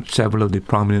several of the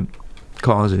prominent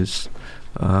causes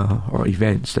or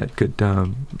events that could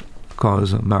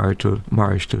cause a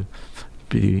marriage to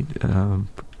be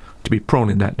prone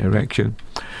in that direction.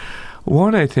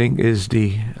 One, I think, is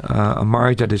a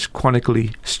marriage that is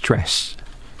chronically stressed,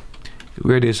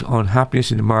 where there's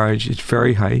unhappiness in the marriage is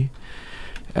very high,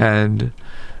 and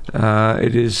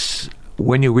it is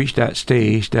when you reach that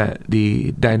stage that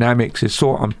the dynamics is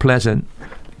so unpleasant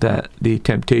that the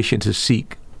temptation to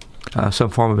seek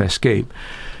some form of escape,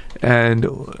 and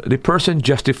the person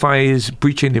justifies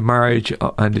breaching the marriage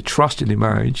and the trust in the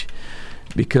marriage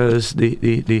because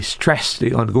the stress,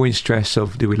 the ongoing stress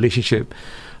of the relationship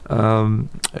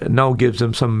now gives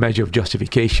them some measure of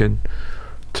justification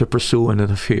to pursue an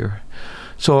affair.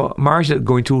 So marriage that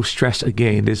going through stress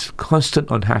again, there's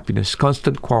constant unhappiness,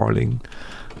 constant quarreling,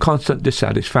 constant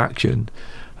dissatisfaction,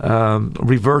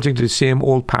 reverting to the same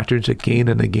old patterns again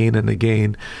and again and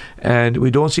again, and we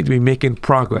don't seem to be making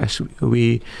progress.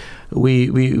 We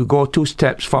go 2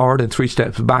 steps forward and 3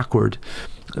 steps backward.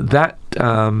 That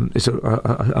is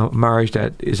a marriage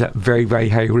that is at very, very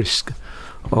high risk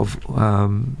of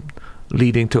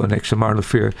leading to an extramarital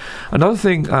affair. Another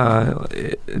thing,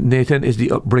 Nathan, is the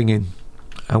upbringing.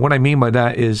 And what I mean by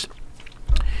that is,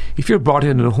 if you're brought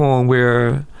into a home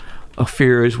where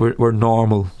affairs were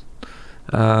normal,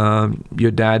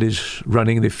 your dad is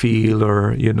running the field,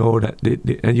 or you know that,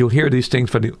 and you'll hear these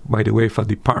things by the way from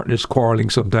the partners quarreling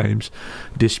sometimes,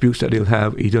 disputes that they'll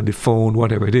have either on the phone,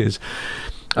 whatever it is.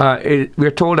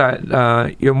 We're told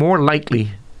that you're more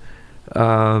likely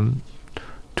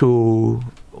to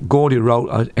go the route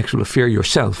of actual affair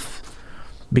yourself,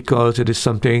 because it is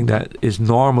something that is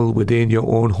normal within your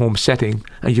own home setting,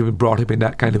 and you've been brought up in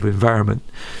that kind of environment.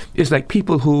 It's like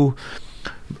people who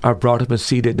are brought up and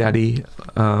see their daddy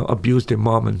abuse their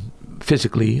mom and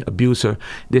physically abuse her.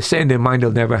 They say in their mind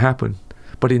it'll never happen,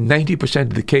 but in 90%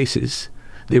 of the cases,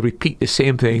 they repeat the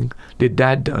same thing their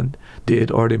dad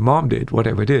did or their mom did,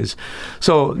 whatever it is.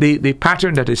 So the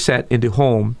pattern that is set in the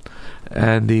home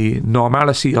and the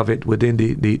normalcy of it within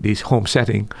the home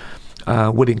setting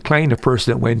would incline a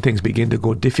person that when things begin to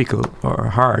go difficult or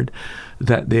hard,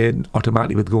 that they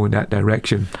automatically would go in that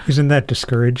direction. Isn't that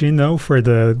discouraging, though, for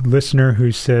the listener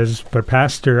who says, but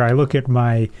Pastor, I look at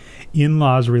my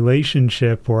in-laws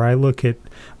relationship, or I look at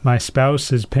my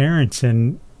spouse's parents,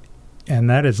 and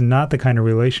that is not the kind of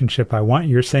relationship I want.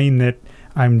 You're saying that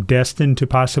I'm destined to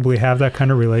possibly have that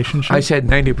kind of relationship? I said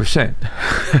 90%.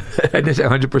 I didn't say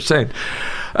 100%.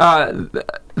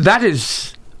 That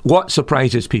is what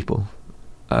surprises people.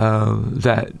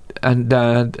 I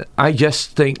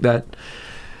just think that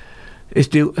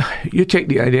you take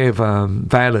the idea of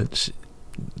violence.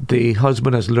 The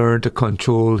husband has learned to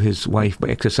control his wife by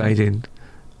exercising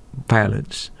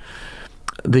violence.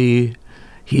 He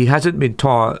hasn't been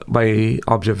taught by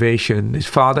observation. His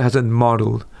father hasn't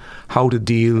modeled how to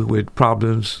deal with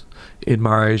problems in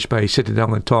marriage by sitting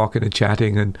down and talking and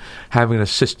chatting and having a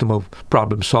system of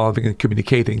problem solving and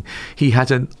communicating. He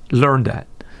hasn't learned that.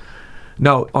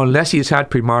 Now, unless he's had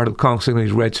premarital counseling,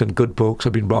 he's read some good books,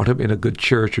 or been brought up in a good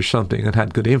church or something and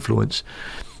had good influence,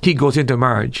 he goes into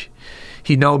marriage.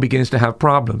 He now begins to have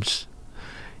problems.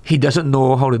 He doesn't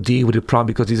know how to deal with the problem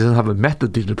because he doesn't have a method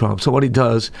of dealing with the problem. So what he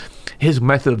does, his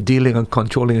method of dealing and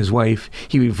controlling his wife,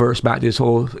 he reversed back to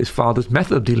his father's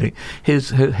method of dealing.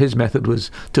 His method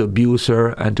was to abuse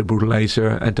her and to brutalize her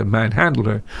and to manhandle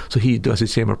her. So he does the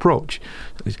same approach.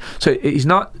 So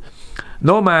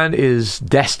no man is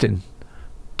destined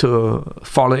to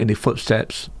follow in the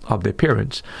footsteps of their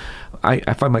parents.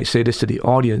 If I might say this to the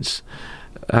audience,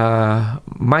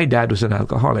 my dad was an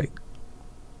alcoholic.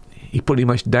 He pretty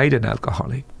much died an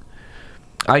alcoholic.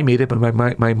 I made up my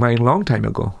mind a long time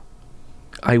ago.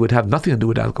 I would have nothing to do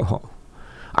with alcohol.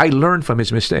 I learned from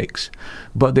his mistakes.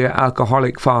 But they're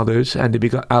alcoholic fathers, and they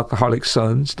become alcoholic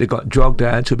sons. They got drug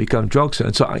dads who become drug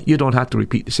sons. So you don't have to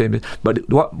repeat the same. But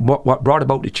what brought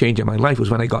about the change in my life was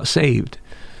when I got saved.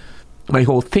 My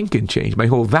whole thinking changed. My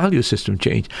whole value system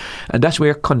changed. And that's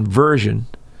where conversion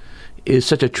is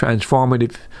such a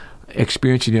transformative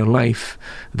experience in your life,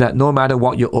 that no matter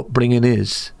what your upbringing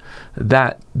is,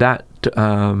 that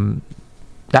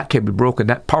can be broken.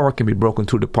 That power can be broken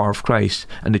through the power of Christ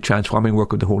and the transforming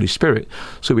work of the Holy Spirit.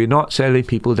 So we're not telling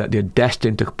people that they're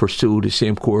destined to pursue the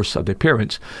same course of their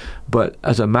parents, but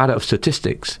as a matter of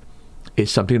statistics,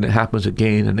 it's something that happens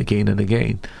again and again and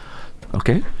again.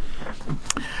 Okay?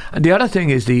 And the other thing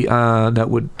is that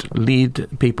would lead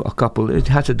people, a couple, it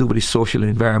has to do with the social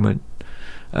environment.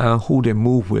 Who they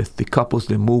move with, the couples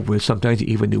they move with, sometimes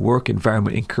even the work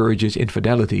environment encourages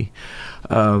infidelity.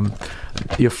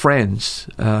 Your friends,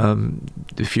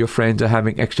 if your friends are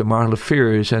having extramarital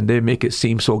affairs and they make it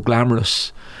seem so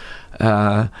glamorous,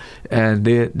 and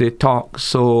they talk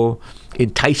so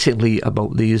enticingly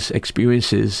about these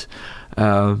experiences,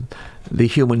 the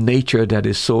human nature that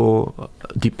is so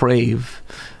depraved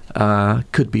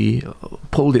could be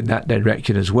pulled in that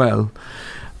direction as well.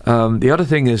 The other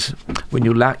thing is, when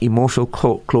you lack emotional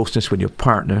closeness with your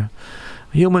partner,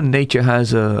 human nature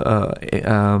has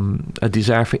a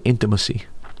desire for intimacy.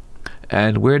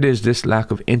 And where there's this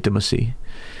lack of intimacy,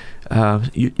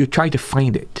 you try to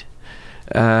find it.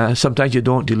 Sometimes you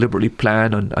don't deliberately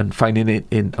plan on finding it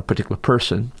in a particular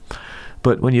person.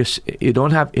 But when you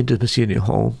don't have intimacy in your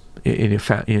home,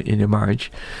 in your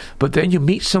marriage, but then you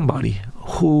meet somebody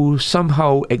who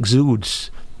somehow exudes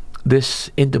this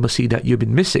intimacy that you've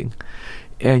been missing,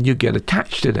 and you get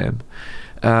attached to them.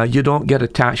 You don't get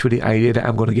attached with the idea that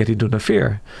I'm going to get into an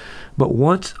affair. But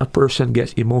once a person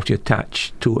gets emotionally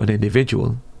attached to an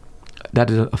individual, that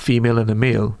is a female and a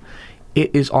male,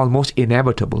 it is almost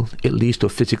inevitable it leads to a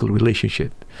physical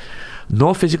relationship.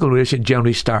 No physical relationship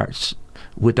generally starts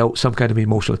without some kind of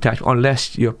emotional attachment,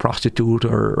 unless you're a prostitute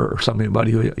or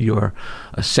somebody, you're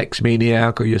a sex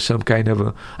maniac, or you're some kind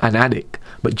of an addict.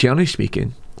 But generally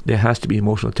speaking, there has to be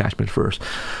emotional attachment first.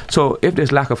 So if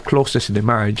there's lack of closeness in the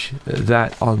marriage,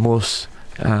 that almost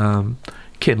can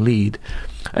lead.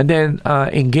 And then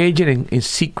engaging in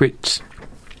secrets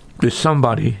with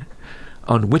somebody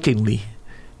unwittingly,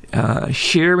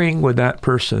 sharing with that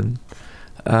person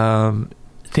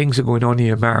things are going on in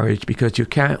your marriage, because you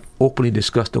can't openly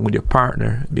discuss them with your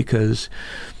partner, because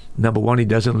number one, he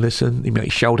doesn't listen. He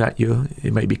might shout at you.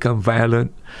 He might become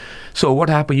violent. So what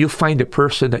happened? You find a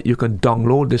person that you can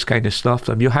download this kind of stuff.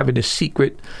 You're having a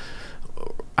secret.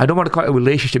 I don't want to call it a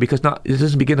relationship, because it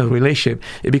doesn't begin a relationship.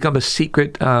 It becomes a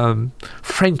secret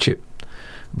friendship.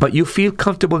 But you feel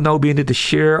comfortable now being able to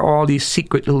share all these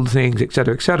secret little things,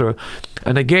 etc., etc.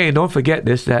 And again, don't forget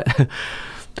this, that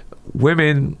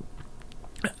women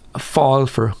fall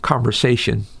for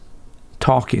conversation,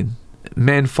 talking,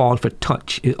 men fall for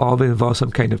touch, it always involves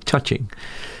some kind of touching.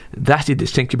 That's the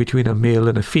distinction between a male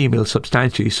and a female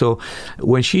substantially. So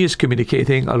when she is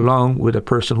communicating along with a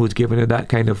person who's giving her that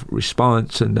kind of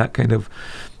response and that kind of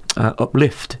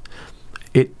uplift,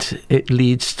 it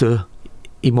leads to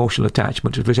emotional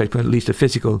attachment, which I find leads to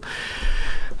physical.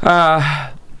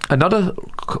 Another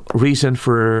reason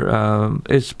for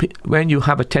is when you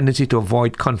have a tendency to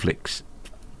avoid conflicts.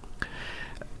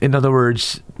 In other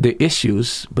words, the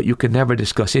issues, but you can never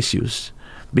discuss issues.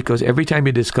 Because every time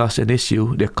you discuss an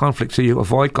issue, there are conflicts, so you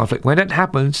avoid conflict. When that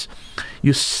happens,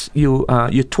 you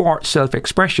thwart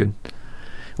self-expression.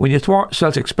 When you thwart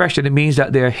self-expression, it means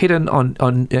that there are hidden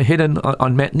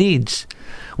unmet needs,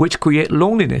 which create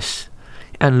loneliness,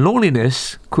 and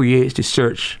loneliness creates the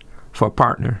search for a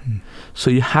partner.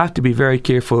 So you have to be very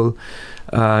careful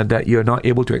that you're not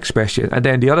able to express it. And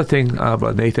then the other thing,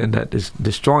 Brother Nathan, that is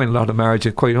destroying a lot of marriage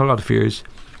and creating a lot of fears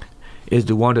is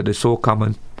the one that is so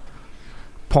common.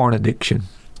 Porn addiction.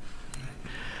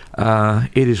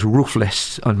 It is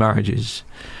ruthless on marriages,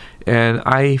 and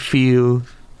I feel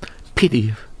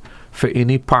pity for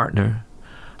any partner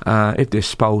if their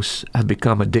spouse has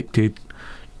become addicted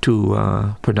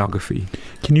to pornography.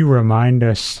 Can you remind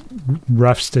us,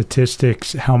 rough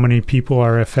statistics, how many people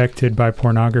are affected by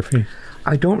pornography?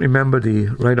 I don't remember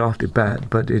right off the bat,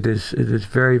 but it is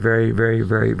very, very, very,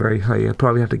 very, very high. I'll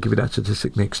probably have to give you that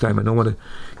statistic next time. I don't want to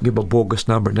give a bogus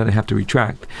number and then I have to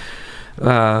retract.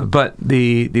 But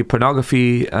the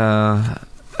pornography,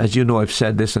 as you know, I've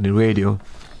said this on the radio,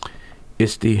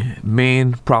 is the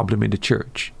main problem in the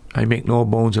church. I make no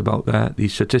bones about that. The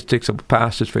statistics of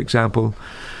pastors, for example,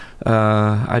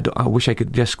 I wish I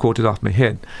could just quote it off my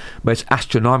head, but it's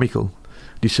astronomical.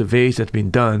 The surveys that have been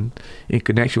done in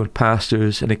connection with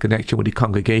pastors and in connection with the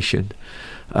congregation,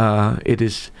 it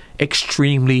is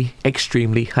extremely,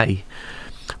 extremely high.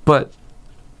 But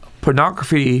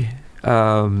pornography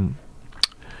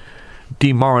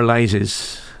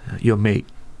demoralizes your mate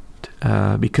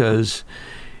because,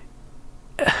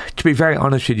 to be very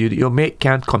honest with you, your mate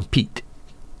can't compete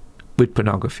with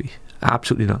pornography.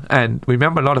 Absolutely not. And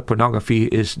remember, a lot of pornography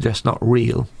is just not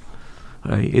real.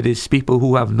 Right? It is people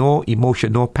who have no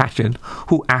emotion, no passion,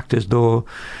 who act as though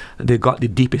they got the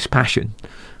deepest passion,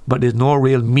 but there's no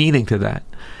real meaning to that,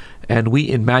 and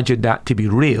we imagine that to be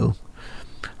real.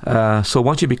 So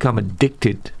once you become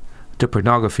addicted to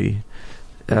pornography,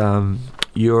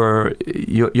 your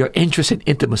interest in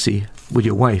intimacy with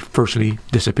your wife firstly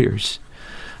disappears.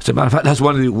 As a matter of fact, that's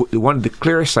one of the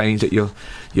clearest signs that your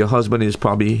husband is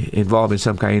probably involved in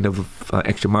some kind of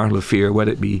extramarital affair,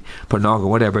 whether it be pornography or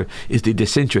whatever, is the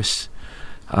disinterest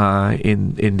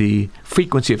in the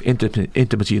frequency of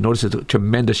intimacy. You notice a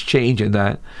tremendous change in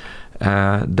that.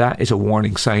 That is a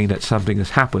warning sign that something has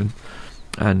happened,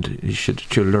 and it should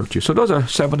alert you. So those are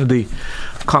some of the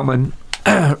common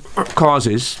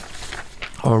causes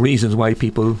or reasons why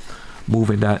people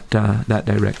move in that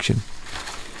direction.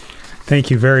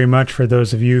 Thank you very much for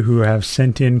those of you who have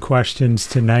sent in questions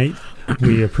tonight.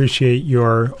 We appreciate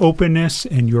your openness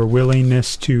and your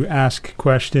willingness to ask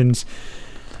questions.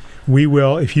 We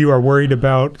will, if you are worried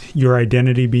about your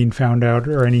identity being found out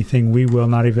or anything, we will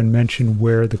not even mention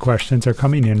where the questions are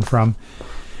coming in from.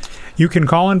 You can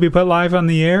call and be put live on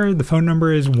the air. The phone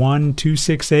number is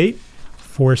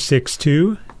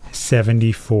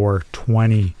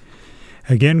 1-268-462-7420.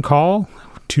 Again, call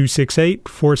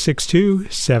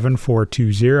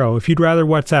 268-462-7420. If you'd rather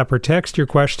WhatsApp or text your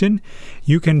question,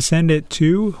 you can send it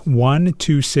to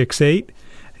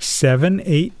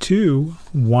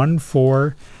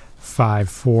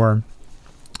 1-268-782-1454.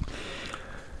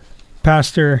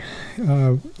 Pastor,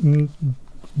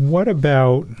 what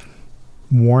about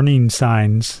warning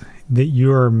signs that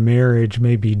your marriage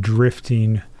may be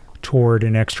drifting toward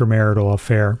an extramarital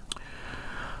affair?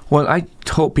 Well, I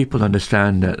hope people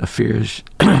understand that affairs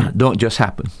don't just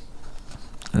happen.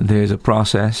 There's a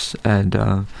process, and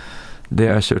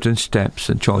there are certain steps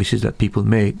and choices that people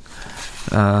make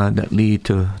that lead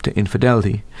to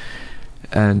infidelity.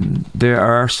 And there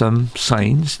are some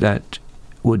signs that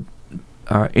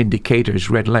are indicators,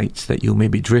 red lights, that you may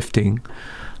be drifting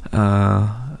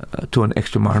to an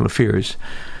extramarital affairs.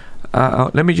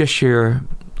 Let me just share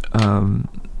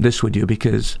this with you,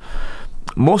 because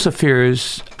most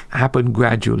affairs happen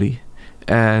gradually,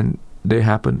 and they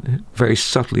happen very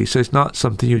subtly. So it's not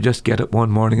something you just get up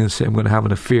one morning and say, I'm going to have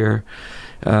an affair.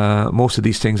 Most of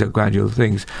these things are gradual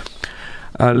things.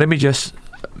 Let me just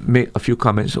make a few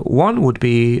comments. One would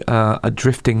be a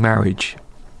drifting marriage.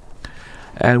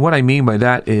 And what I mean by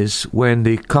that is when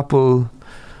the couple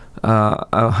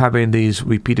are having these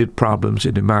repeated problems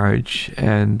in the marriage,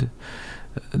 and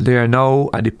They are now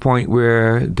at the point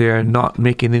where they're not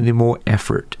making any more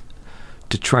effort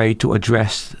to try to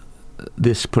address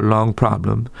this prolonged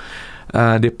problem.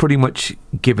 They're pretty much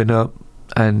given up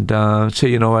and say,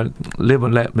 you know what, live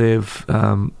and let live.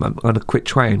 I'm going to quit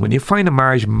trying. When you find a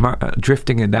marriage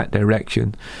drifting in that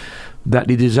direction, that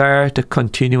the desire to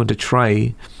continue and to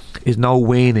try is now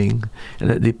waning,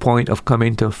 and at the point of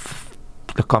coming to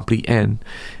the complete end,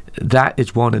 that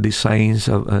is one of the signs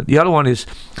of. The other one is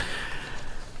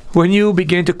when you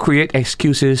begin to create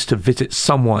excuses to visit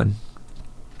someone.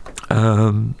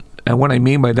 And what I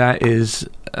mean by that is,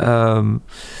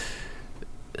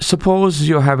 suppose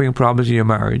you're having problems in your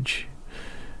marriage,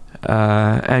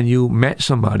 and you met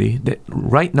somebody that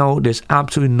right now there's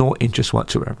absolutely no interest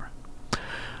whatsoever,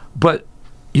 but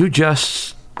you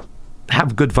just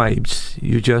have good vibes.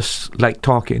 You just like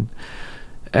talking,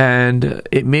 and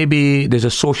it may be there's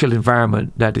a social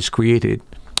environment that is created.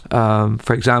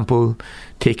 For example,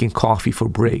 taking coffee for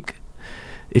break.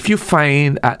 If you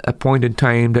find at a point in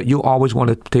time that you always want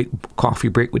to take coffee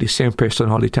break with the same person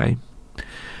all the time,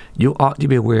 you ought to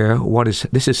be aware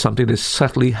this is something that's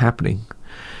subtly happening.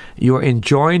 You are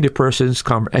enjoying the person's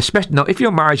conversation, especially now if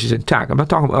your marriage is intact. I'm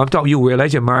talking you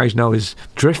realize your marriage now is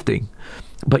drifting,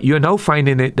 but you're now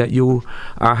finding it that you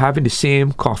are having the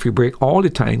same coffee break all the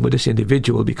time with this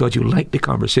individual because you like the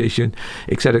conversation,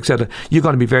 etc., etc. You're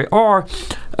going to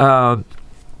be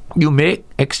you make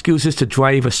excuses to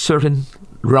drive a certain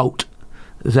route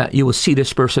that you will see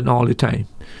this person all the time.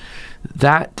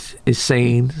 That is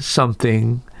saying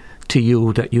something to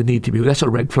you that you need to be. That's a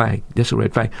red flag. That's a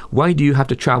red flag. Why do you have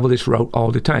to travel this route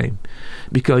all the time?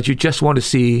 Because you just want to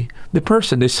see the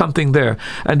person. There's something there.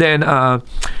 And then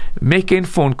making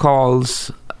phone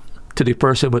calls to the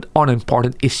person with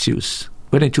unimportant issues,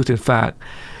 when in truth, in fact,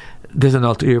 there's an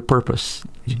ulterior purpose.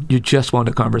 You just want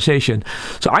a conversation.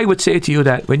 So I would say to you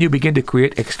that when you begin to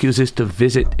create excuses to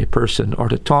visit a person or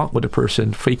to talk with a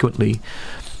person frequently,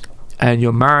 and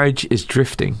your marriage is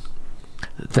drifting,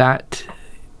 that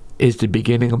is the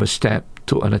beginning of a step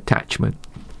to an attachment.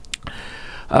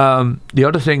 The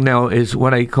other thing now is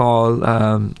what I call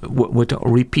with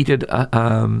repeated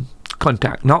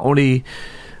contact. Not only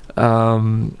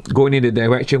going in the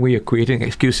direction where you're creating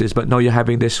excuses, but now you're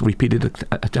having this repeated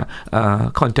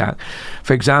contact.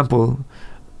 For example,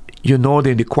 they're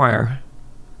in the choir,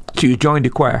 so you join the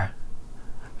choir.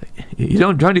 You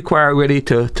don't join the choir really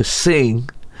to sing.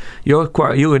 You're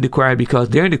in the choir because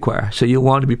they're in the choir, so you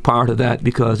want to be part of that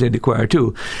because they're in the choir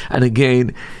too. And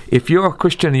again, if you're a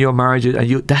Christian in your marriage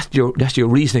and that's your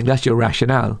reasoning, that's your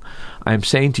rationale, I'm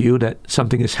saying to you that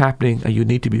something is happening and you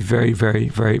need to be very, very,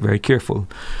 very, very careful.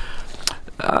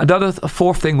 A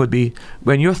fourth thing would be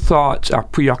when your thoughts are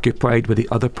preoccupied with the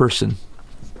other person.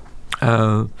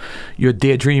 You're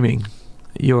daydreaming,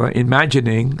 you're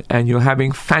imagining, and you're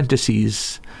having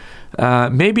fantasies.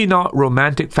 Maybe not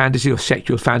romantic fantasy or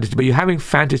sexual fantasy, but you're having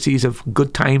fantasies of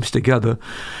good times together.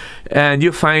 And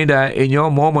you find that in your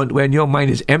moment when your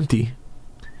mind is empty,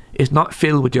 it's not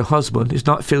filled with your husband, it's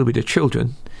not filled with your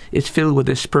children, it's filled with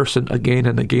this person again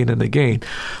and again and again.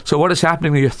 So what is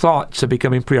happening with your thoughts are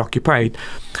becoming preoccupied.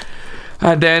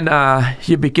 And then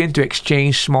you begin to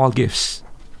exchange small gifts.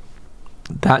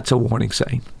 That's a warning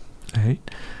sign. Right?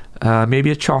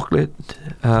 Maybe a chocolate,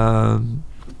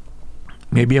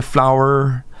 maybe a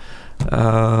flower,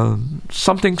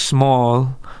 something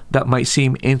small that might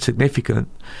seem insignificant.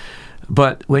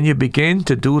 But when you begin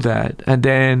to do that, and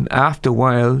then after a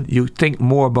while, you think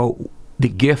more about the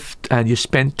gift and you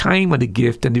spend time on the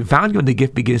gift, and the value of the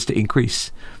gift begins to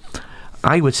increase.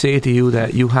 I would say to you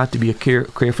that you have to be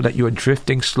careful that you are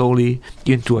drifting slowly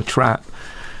into a trap.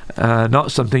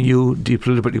 Not something you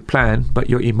deliberately plan, but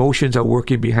your emotions are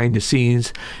working behind the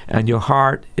scenes and your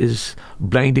heart is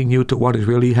blinding you to what is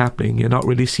really happening. You're not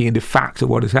really seeing the facts of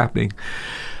what is happening.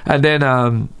 And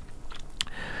then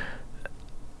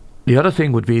the other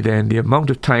thing would be then the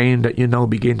amount of time that you now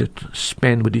begin to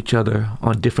spend with each other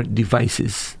on different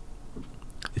devices,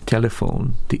 the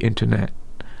telephone, the internet,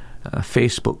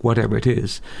 Facebook, whatever it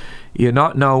is. You're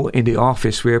not now in the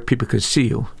office where people can see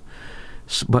you,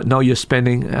 but now you're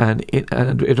spending an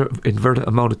inverted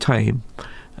amount of time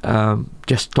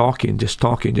just talking.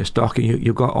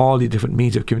 You've got all the different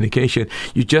means of communication.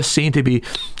 You just seem to be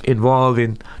involved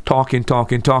in talking.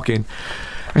 And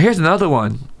here's another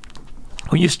one.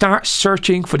 When you start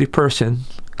searching for the person,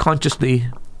 consciously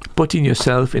putting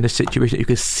yourself in a situation that you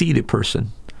can see the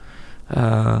person.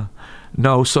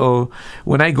 So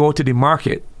when I go to the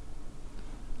market,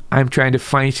 I'm trying to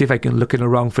see if I can look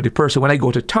around for the person. When I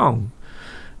go to town,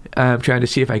 I'm trying to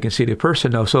see if I can see the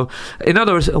person now. So, in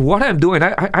other words, what I'm doing,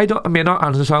 I may not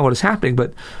understand what is happening,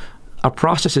 but a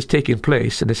process is taking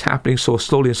place and it's happening so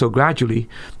slowly and so gradually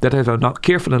that if I'm not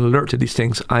careful and alert to these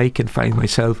things, I can find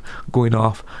myself going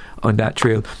off on that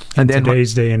trail. And in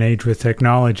today's day and age with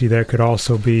technology, that could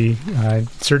also be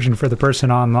searching for the person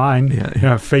online,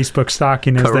 Facebook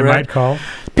stalking, as they might call.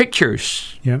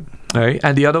 Pictures. Yeah. Right?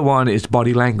 And the other one is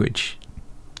body language.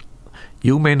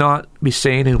 You may not be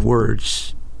saying in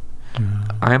words,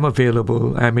 I am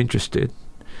available, I am interested.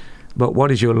 But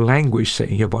what is your language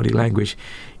saying, your body language?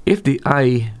 If the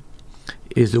eye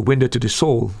is the window to the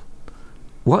soul,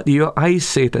 what do your eyes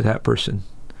say to that person?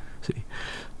 See,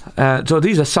 so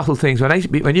these are subtle things.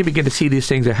 When you begin to see these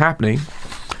things are happening,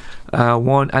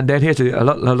 and then here's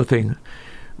another thing.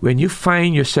 When you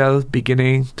find yourself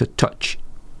beginning to touch,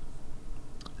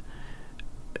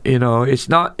 it's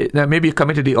not, maybe you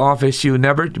come into the office,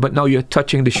 but now you're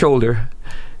touching the shoulder.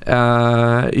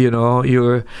 You're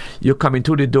coming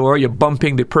through the door, you're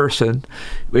bumping the person.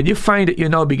 When you find that you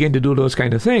now begin to do those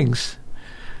kind of things,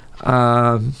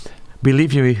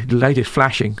 believe me, the light is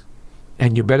flashing,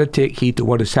 and you better take heed to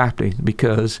what is happening,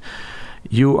 because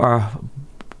you are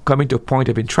coming to a point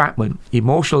of entrapment,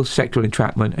 emotional, sexual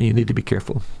entrapment, and you need to be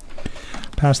careful.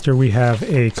 Pastor, we have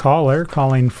a caller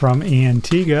calling from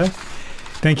Antigua.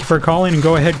 Thank you for calling, and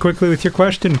go ahead quickly with your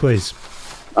question, please.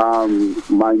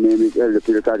 My name is Elder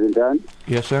Peter Cottington.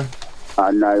 Yes, sir.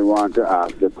 And I want to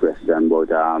ask a question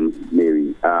about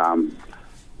Mary.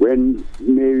 When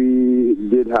Mary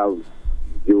did have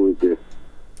Joseph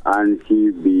and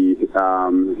she be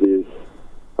his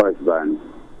husband,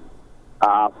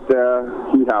 after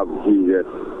he had Jesus,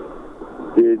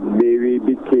 did Mary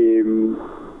became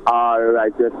all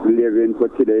righteous living for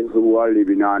today who are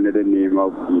living under the name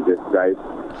of Jesus Christ,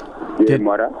 their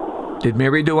mother? Did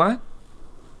Mary do what?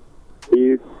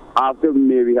 If after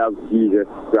Mary have Jesus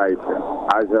Christ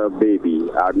as a baby,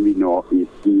 and we know he's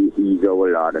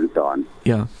our Lord and so on.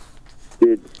 Yeah.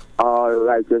 Did all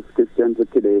righteous Christians of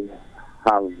today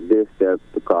have themselves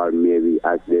to call Mary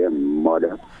as their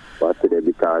mother for today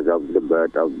because of the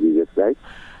birth of Jesus Christ?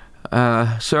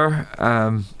 Sir,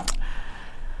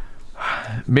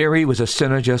 Mary was a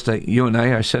sinner just like you and I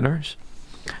are sinners.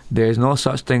 There's no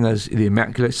such thing as the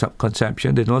Immaculate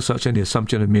Conception. There's no such thing as the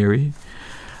Assumption of Mary.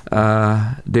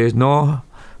 There's no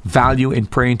value in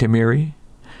praying to Mary.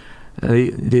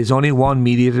 There's only one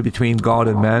mediator between God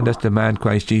and man. That's the man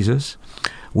Christ Jesus.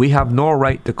 We have no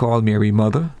right to call Mary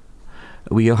mother.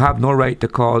 We have no right to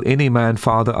call any man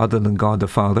father other than God the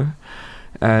Father.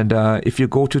 And if you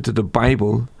go to the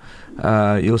Bible,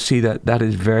 you'll see that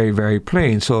is very, very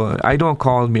plain. So I don't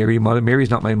call Mary mother.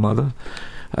 Mary's not my mother.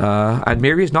 And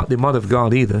Mary is not the mother of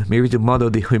God either. Mary is the mother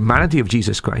of the humanity of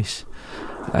Jesus Christ.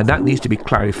 And that needs to be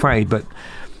clarified. But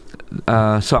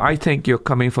so I think you're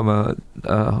coming from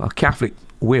a Catholic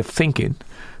way of thinking.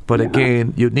 But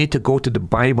again, you need to go to the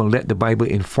Bible and let the Bible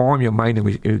inform your mind in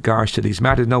regards to these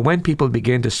matters. Now, when people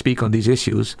begin to speak on these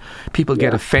issues, people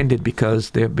get offended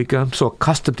because they've become so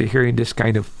accustomed to hearing this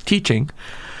kind of teaching.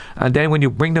 And then when you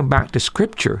bring them back to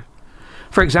Scripture,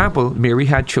 for example, Mary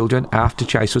had children after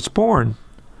Christ was born.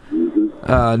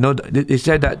 It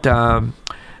said that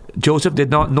Joseph did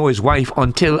not know his wife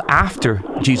until after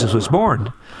Jesus was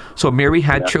born. So Mary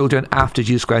had children after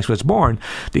Jesus Christ was born.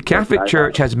 The Catholic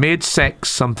Church has made sex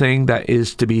something that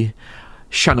is to be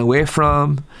shunned away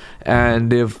from, and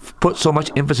they've put so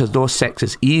much emphasis though sex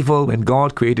is evil when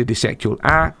God created the sexual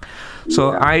act.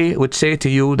 So I would say to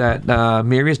you that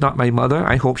Mary is not my mother.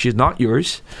 I hope she's not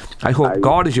yours. I hope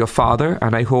God is your father,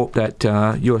 and I hope that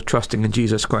you're trusting in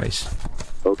Jesus Christ.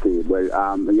 Okay,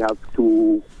 well, you have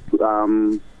two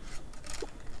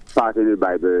parts in the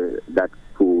Bible that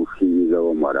prove she is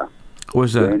our mother.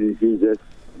 What's that?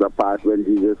 The part when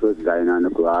Jesus was dying on the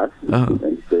cross,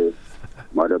 and says,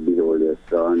 "Mother, behold your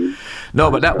son." No,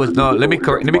 but that was no. Let me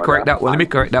correct that one. Let me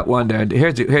correct that one. There.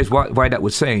 Here's why that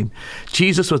was saying.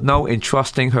 Jesus was now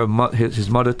entrusting his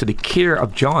mother to the care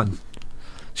of John.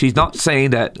 She's not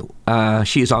saying that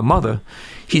she is our mother.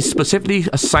 He's specifically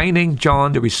assigning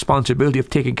John the responsibility of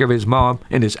taking care of his mom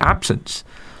in his absence.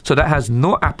 So that has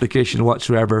no application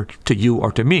whatsoever to you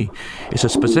or to me. It's a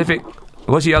specific.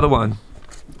 What's the other one?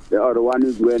 The other one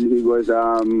is when he was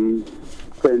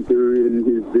centering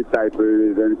his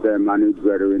disciples and them and his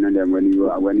brethren, and then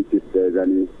when his sisters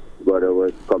and his brother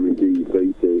was coming to eat, so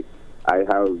he said,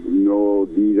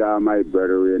 these are my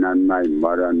brethren and my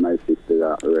mother and my sisters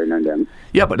and them.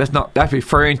 Yeah, but that's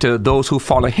referring to those who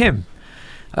follow him.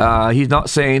 He's not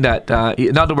saying that,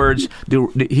 in other words,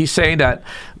 he's saying that,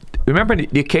 remember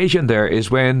the occasion there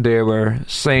is when they were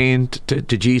saying to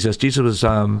Jesus was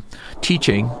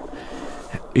teaching,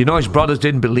 his brothers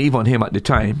didn't believe on him at the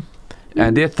time.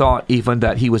 And they thought even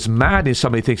that he was mad in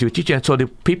some of the things he was teaching. And so the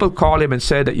people called him and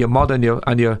said that your mother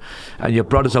and your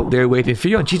brothers out there waiting for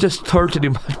you. And Jesus turned to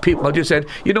the people and said,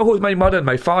 you know who's my mother and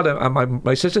my father and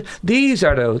my sister? These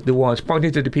are the ones,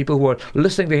 pointing to the people who are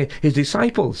listening to his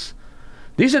disciples.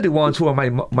 These are the ones who are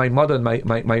my mother and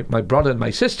my brother and my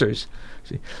sisters.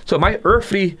 See? So my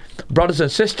earthly brothers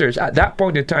and sisters, at that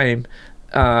point in time,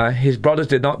 his brothers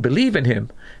did not believe in him.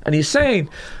 And he's saying,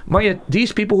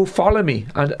 these people who follow me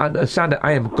and understand that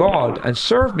I am God and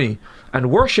serve me and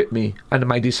worship me and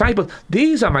my disciples,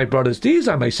 these are my brothers, these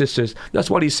are my sisters. That's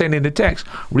what he's saying in the text.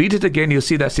 Read it again, you'll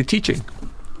see that's the teaching.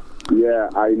 Yeah,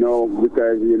 I know,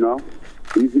 because,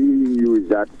 if you use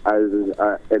that as an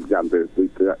example,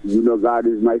 God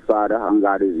is my father and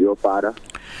God is your father.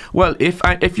 Well,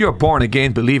 if you're a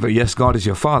born-again believer, yes, God is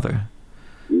your father.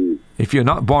 If you're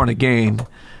not born again,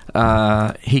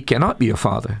 he cannot be your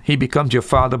father. He becomes your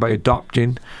father by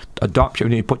adoption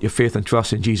when you put your faith and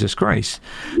trust in Jesus Christ.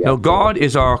 Yes. Now, God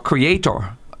is our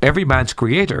creator, every man's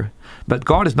creator, but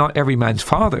God is not every man's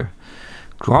father.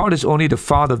 God is only the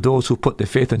father of those who put their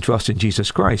faith and trust in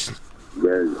Jesus Christ.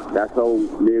 Well, that's how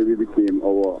Mary became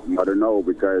our mother now,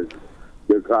 because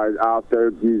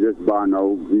after Jesus born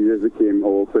now, Jesus became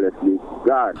our fleshly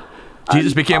God.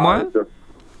 Jesus became what?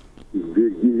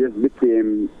 Jesus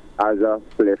became as a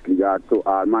fleshly God to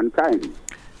all mankind,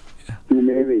 to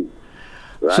Mary.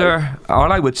 Right? Sir,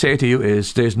 all I would say to you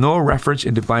is there's no reference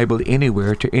in the Bible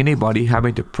anywhere to anybody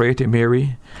having to pray to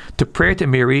Mary. To pray to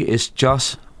Mary is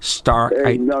just stark.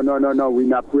 No. We're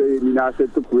not praying. We're not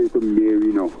said to pray to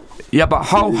Mary, no. Yeah, but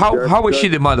how is she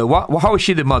the mother? How is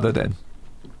she the mother then?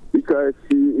 Because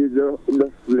she is the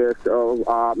flesh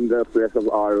of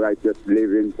all righteous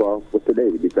living for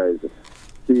today. Because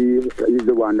she is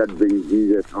the one that brings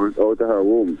Jesus out of her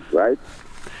womb, right?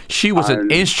 She was an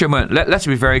instrument. Let's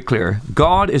be very clear.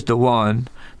 God is the one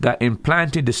that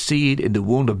implanted the seed in the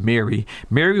womb of Mary.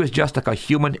 Mary was just like a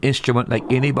human instrument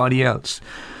like anybody else.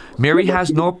 Mary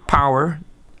has no power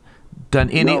than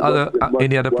any other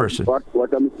person.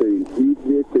 What I'm saying, if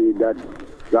they say that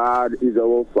God is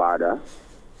our Father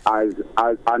as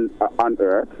on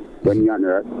earth, when you're on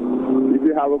earth, if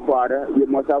you have a father, you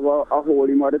must have a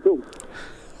holy mother too.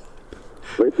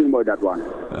 What do you think about that one?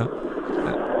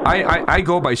 I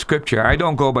go by Scripture. I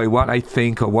don't go by what I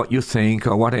think or what you think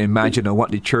or what I imagine or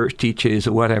what the church teaches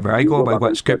or whatever. I go by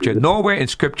what Scripture. Nowhere in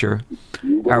Scripture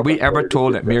are we ever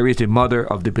told that Mary is the mother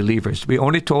of the believers. We're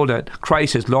only told that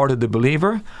Christ is Lord of the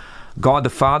believer, God the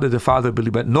Father of the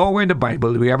believer. But nowhere in the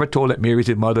Bible are we ever told that Mary is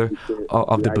the mother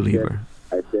of the believer.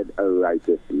 I said a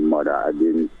righteous mother. I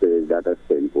didn't say that a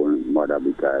sinful mother,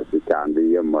 because she can't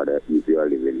be a mother if you are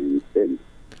living in sin.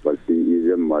 But she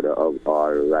is a mother of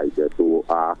all righteous who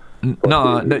are...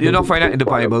 No, you don't find that in the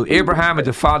Bible. Abraham is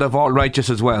the father of all righteous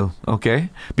as well,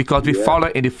 okay? Because we follow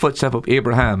in the footsteps of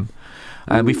Abraham,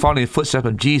 and we follow in the footsteps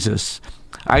of Jesus.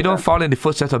 I don't follow in the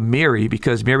footsteps of Mary,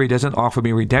 because Mary doesn't offer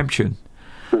me redemption.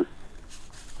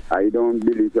 I don't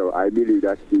believe so. I believe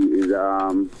that she is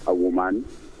a woman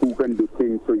who can do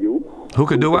things for you. Who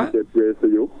can do what? Praise to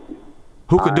you.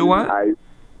 Who can do what?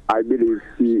 I believe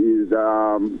she is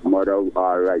mother of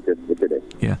all righteous today.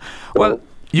 Yeah. Well,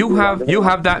 you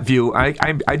have that view. I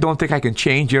don't think I can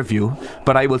change your view,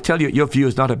 but I will tell you your view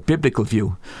is not a biblical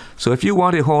view. So if you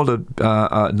want to hold a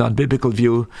non-biblical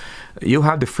view, you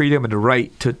have the freedom and the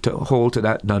right to hold to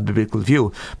that non-biblical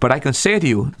view. But I can say to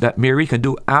you that Mary can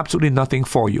do absolutely nothing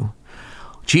for you.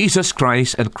 Jesus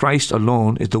Christ and Christ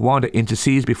alone is the one that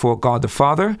intercedes before God the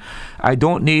Father. I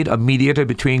don't need a mediator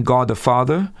between God the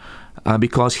Father,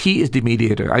 because He is the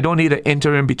mediator. I don't need an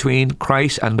interim between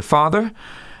Christ and the Father.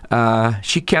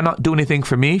 She cannot do anything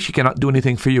for me. She cannot do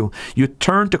anything for you. You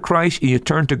turn to Christ and you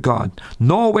turn to God.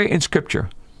 Nowhere in Scripture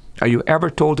are you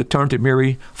ever told to turn to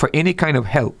Mary for any kind of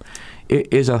help.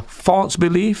 It is a false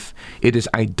belief. It is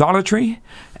idolatry,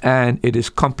 and it is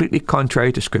completely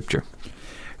contrary to Scripture.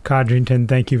 Codrington,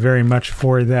 thank you very much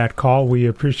for that call. We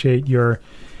appreciate your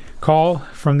call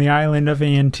from the island of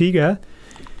Antigua.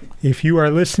 If you are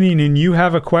listening and you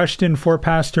have a question for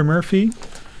Pastor Murphy,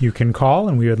 you can call,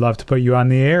 and we would love to put you on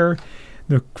the air.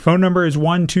 The phone number is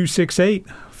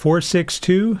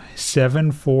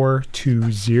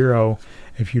 1-268-462-7420.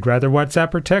 If you'd rather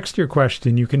WhatsApp or text your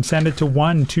question, you can send it to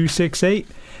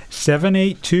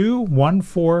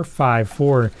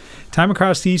 1-268-782-1454. Time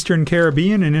across the Eastern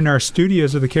Caribbean and in our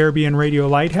studios of the Caribbean Radio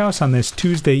Lighthouse on this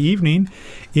Tuesday evening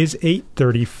is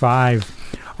 8:35.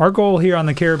 Our goal here on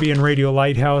the Caribbean Radio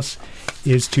Lighthouse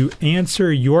is to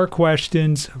answer your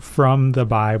questions from the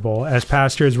Bible, as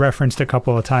Pastor has referenced a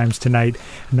couple of times tonight,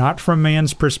 not from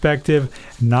man's perspective,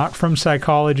 not from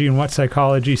psychology and what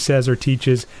psychology says or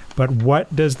teaches, but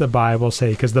what does the Bible say?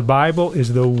 Because the Bible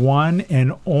is the one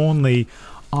and only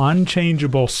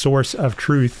unchangeable source of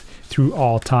truth through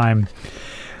all time.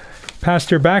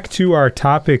 Pastor, back to our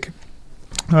topic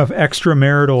of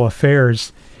extramarital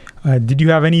affairs. Did you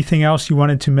have anything else you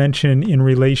wanted to mention in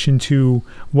relation to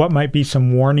what might be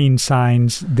some warning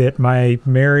signs that my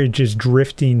marriage is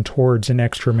drifting towards an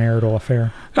extramarital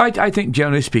affair? I think,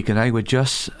 generally speaking, I would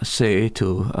just say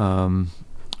to,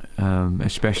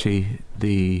 especially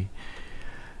the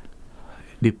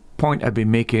point I've been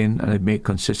making, and I make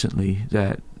consistently,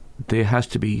 that there has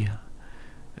to be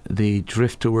the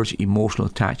drift towards emotional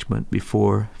attachment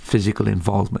before physical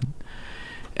involvement.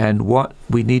 And what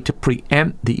we need to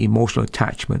preempt the emotional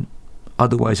attachment,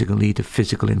 otherwise it can lead to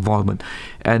physical involvement.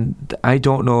 And I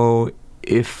don't know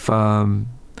if to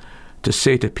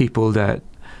say to people that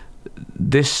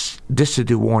this is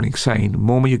the warning sign. The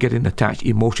moment you get attached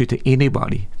emotionally to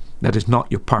anybody that is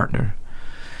not your partner,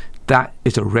 that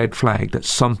is a red flag that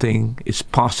something is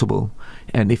possible.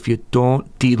 And if you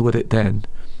don't deal with it then,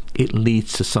 it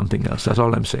leads to something else. That's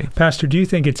all I'm saying. Pastor, do you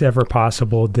think it's ever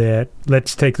possible that,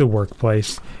 let's take the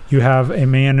workplace, you have a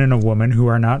man and a woman who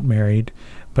are not married,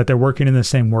 but they're working in the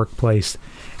same workplace,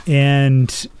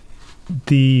 and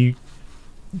the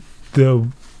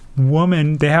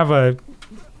woman, they have a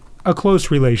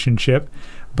close relationship,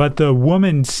 but the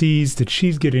woman sees that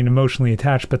she's getting emotionally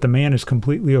attached, but the man is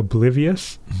completely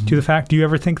oblivious to the fact. Do you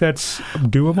ever think that's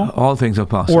doable? All things are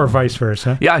possible. Or vice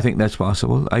versa? Yeah, I think that's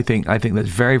possible. I think that's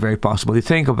very, very possible. You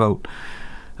think about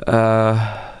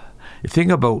the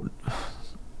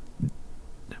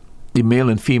male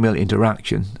and female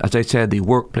interaction. As I said, the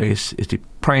workplace is the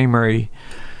primary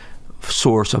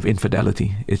source of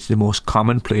infidelity. It's the most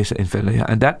common place of infidelity,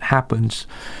 and that happens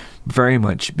very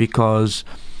much because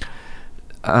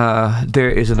there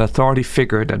is an authority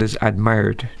figure that is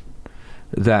admired,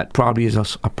 that probably is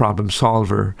a problem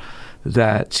solver,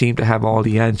 that seems to have all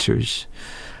the answers.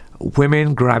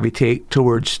 Women gravitate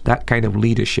towards that kind of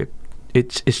leadership.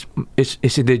 It's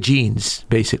in their genes,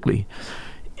 basically.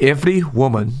 Every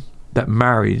woman that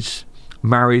marries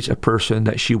a person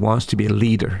that she wants to be a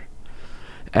leader,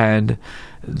 and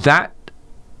that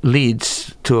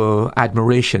leads to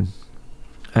admiration,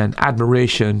 and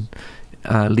admiration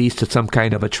leads to some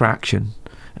kind of attraction,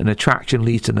 and attraction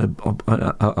leads to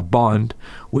a bond,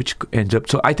 which ends up.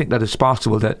 So I think that it's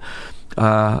possible that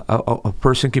a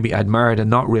person can be admired and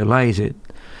not realize it.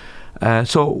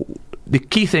 So the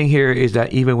key thing here is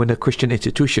that even when a Christian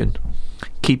institution,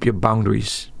 keep your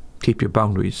boundaries. Keep your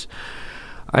boundaries.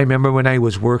 I remember when I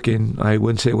was working, I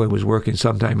wouldn't say when I was working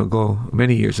some time ago,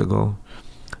 many years ago,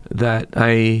 that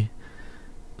I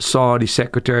saw the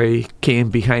secretary came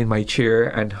behind my chair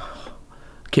and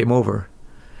came over,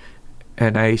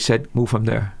 and I said, move from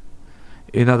there.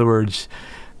 In other words,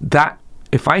 that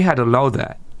if I had allowed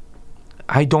that,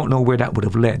 I don't know where that would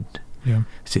have led. Yeah.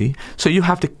 See? So you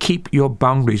have to keep your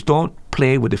boundaries. Don't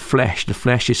play with the flesh. The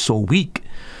flesh is so weak.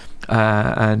 So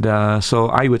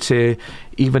I would say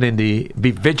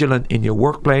be vigilant in your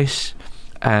workplace,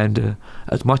 and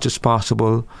as much as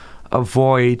possible,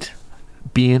 avoid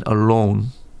being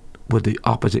alone with the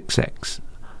opposite sex.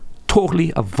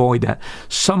 Totally avoid that.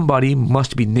 Somebody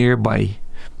must be nearby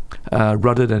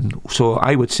rather than... So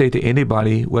I would say to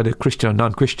anybody, whether Christian or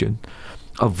non-Christian,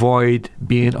 avoid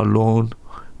being alone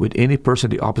with any person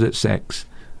of the opposite sex.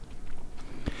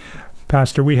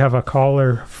 Pastor, we have a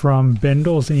caller from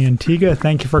Bendels, Antigua.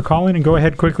 Thank you for calling, and go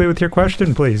ahead quickly with your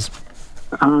question, please.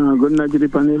 Good night to the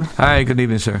panel. Hi, good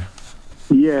evening, sir.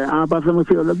 Yeah, Pastor, let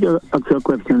me ask you a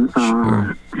question.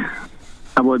 Sure.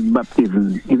 About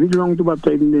baptism. Is it wrong to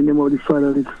baptize in the name of the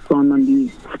Father, the Son, and the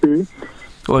Spirit?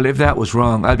 Well, if that was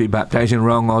wrong, I'd be baptizing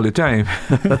wrong all the time.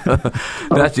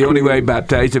 That's the only way I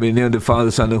baptize them in the name of the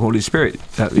Father, Son, and Holy Spirit.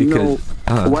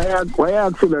 Why I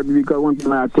ask you that? Because one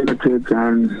time I attend a church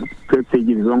and church says it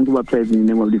is wrong to baptize in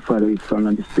the name of the Father, the Son,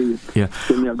 and the Spirit. Yeah.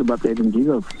 So you have to baptize in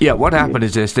Jesus. Yeah, what happened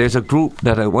is this. There's a group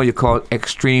that are what you call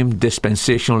extreme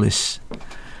dispensationalists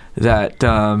that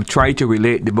try to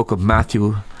relate the book of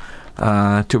Matthew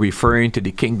to referring to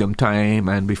the kingdom time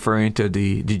and referring to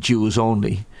the Jews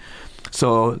only.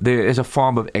 So there is a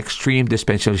form of extreme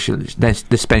dispensationalist.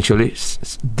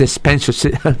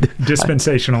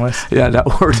 Yeah,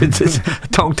 that word is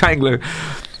tongue tangler.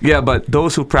 Yeah, but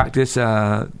those who practice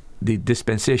the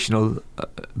dispensational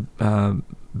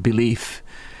belief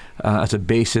as a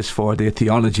basis for their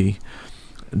theology,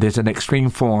 there's an extreme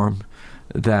form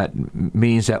that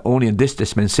means that only in this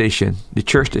dispensation, the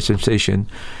church dispensation,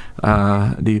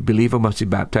 the believer must be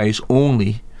baptized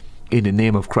only in the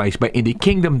name of Christ. But in the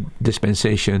kingdom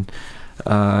dispensation,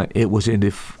 it was in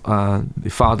the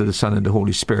Father, the Son, and the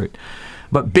Holy Spirit.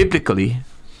 But biblically,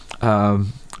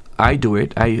 I do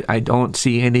it. I don't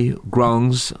see any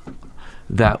grounds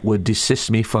that would desist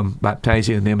me from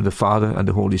baptizing in the name of the Father and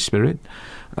the Holy Spirit.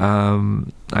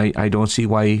 I don't see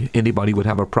why anybody would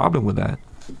have a problem with that.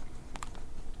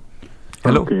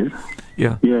 Hello? Okay.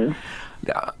 Yeah. Yeah.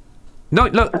 No,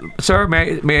 look, sir,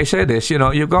 may I say this?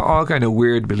 You've got all kind of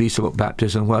weird beliefs about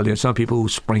baptism. Well, there's some people who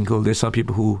sprinkle. There's some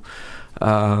people who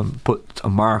put a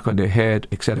mark on their head,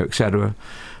 etc., etc.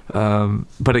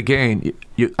 But again,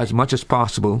 you, as much as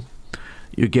possible,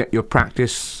 you get your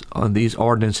practice on these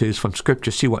ordinances from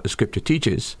Scripture, see what the Scripture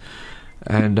teaches.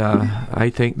 And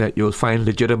I think that you'll find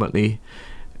legitimately,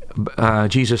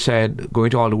 Jesus said, go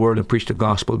into all the world and preach the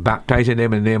gospel, baptizing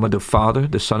them in the name of the Father,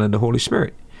 the Son, and the Holy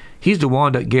Spirit. He's the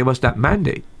one that gave us that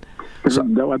mandate. So,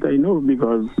 that's what I know,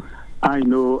 because I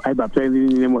know I baptize in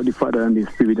the name of the Father and the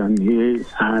Spirit, and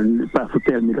the pastor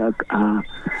tell me that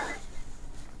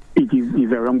it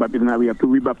is a wrong baptism, and we have to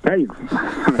rebaptize.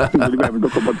 We have to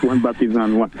talk about one baptism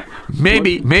and one.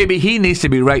 Maybe he needs to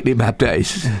be rightly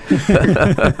baptized.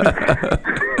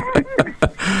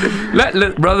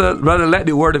 Brother, let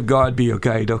the word of God be your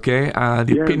guide, okay?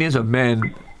 The opinions of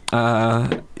men,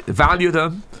 value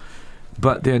them,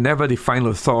 but they're never the final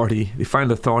authority. The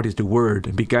final authority is the word,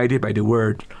 and be guided by the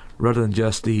word rather than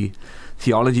just the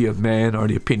theology of men or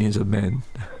the opinions of men.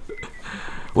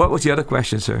 What was the other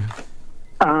question, sir?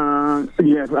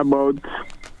 Yes, about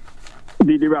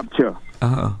the rapture.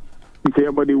 Uh-huh. You say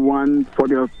about the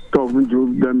 140,000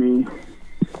 Jews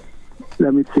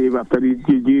let me say after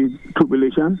the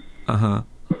tribulation. Uh-huh.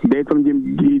 There's some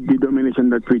the denomination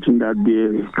that preaching that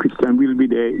the Christian will be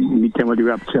there in the time of the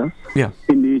rapture. Yeah.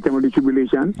 In the time of the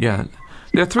tribulation. Yeah.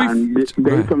 There are three. And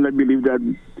there is some that believe that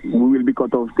we will be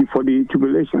cut off before the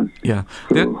tribulation. Yeah.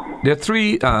 So, there are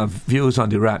three views on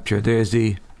the rapture. There's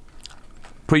the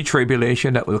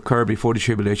pre-tribulation that will occur before the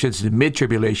tribulation. It's the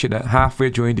mid-tribulation, that halfway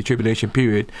during the tribulation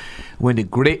period, when the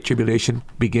great tribulation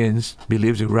begins,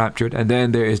 believers are raptured. And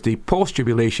then there is the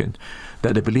post-tribulation,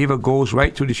 that the believer goes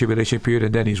right through the tribulation period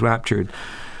and then he's raptured.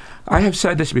 I have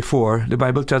said this before. The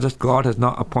Bible tells us God has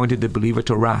not appointed the believer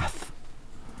to wrath.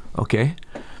 Okay?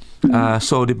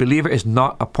 So the believer is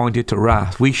not appointed to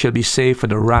wrath. We shall be saved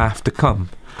from the wrath to come.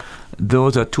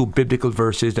 Those are two biblical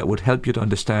verses that would help you to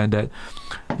understand that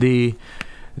the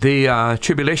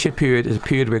tribulation period is a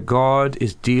period where God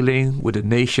is dealing with the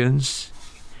nations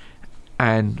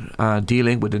and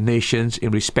dealing with the nations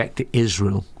in respect to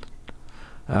Israel.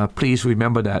 Please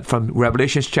remember that. From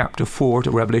Revelation chapter 4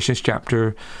 to Revelation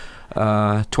chapter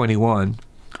 21,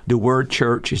 the word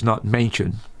church is not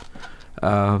mentioned.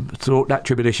 Throughout that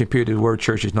tribulation period, the word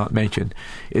church is not mentioned.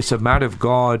 It's a matter of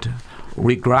God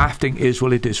regrafting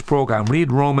Israel into his program.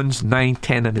 Read Romans 9,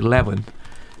 10, and 11.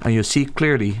 And you'll see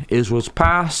clearly Israel's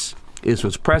past,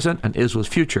 Israel's present, and Israel's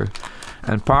future.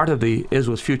 And part of the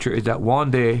Israel's future is that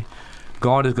one day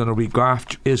God is going to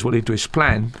regraft Israel into his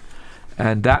plan,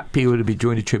 and that period will be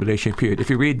during the tribulation period. If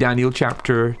you read Daniel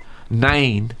chapter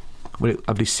 9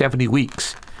 of the 70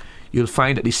 weeks, you'll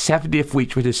find that the 70th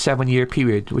week, which is a 7-year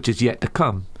period, which is yet to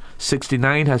come.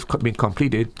 69 has been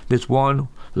completed. There's one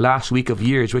last week of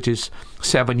years, which is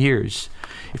 7 years.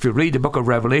 If you read the book of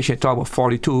Revelation, it talks about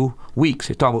 42 weeks.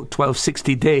 It talks about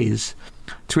 1260 days,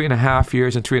 3.5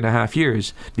 years and 3.5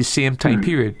 years, the same time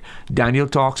period. Daniel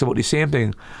talks about the same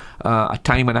thing, a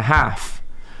time and a half.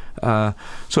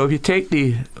 So if you take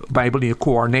the Bible and you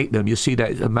coordinate them, you see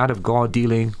that it's a matter of God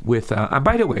dealing with... and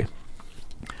by the way,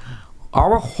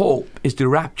 our hope is the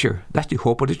rapture. That's the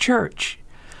hope of the church.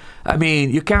 I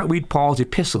mean, you can't read Paul's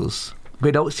epistles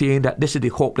without seeing that this is the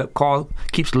hope that Paul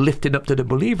keeps lifting up to the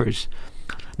believers.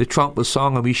 The trump was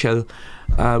sung, and we shall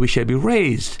be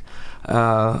raised.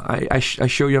 I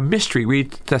show you a mystery.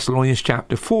 Read Thessalonians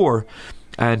chapter 4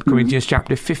 and Corinthians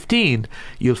chapter 15.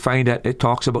 You'll find that it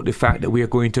talks about the fact that we are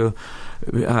going to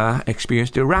experience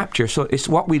the rapture. So it's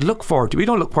what we look forward to. We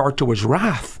don't look forward towards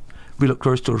wrath. We look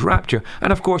towards rapture.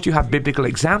 And of course, you have biblical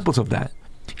examples of that.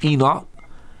 Enoch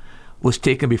was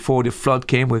taken before the flood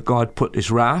came, where God put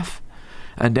his wrath.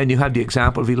 And then you have the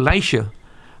example of Elisha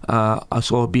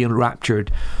also being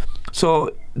raptured.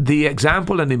 So the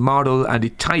example and the model and the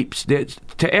types,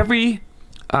 to every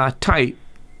type,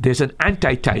 there's an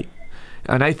anti-type.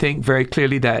 And I think very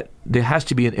clearly that there has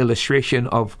to be an illustration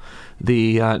of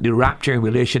the rapture in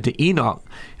relation to Enoch.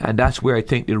 And that's where I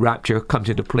think the rapture comes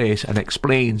into place and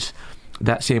explains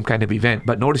that same kind of event.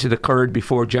 But notice it occurred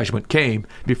before judgment came,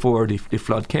 before the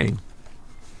flood came.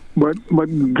 But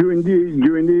during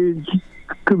the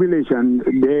tribulation,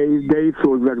 there is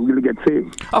souls that will get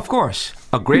saved. Of course,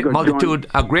 a great multitude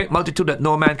that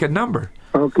no man can number.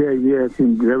 Okay, yes,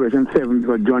 in Revelation 7,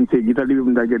 because John said, "Get a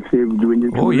living that get saved during the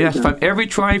tribulation." Oh yes, from every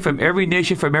tribe, from every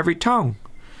nation, from every tongue.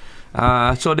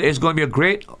 So there is going to be a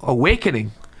great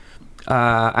awakening,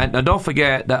 and don't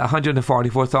forget that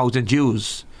 144,000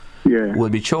 Jews will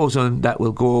be chosen that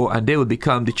will go, and they will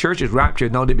become the church is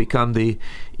raptured. Now they become the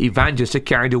evangelists that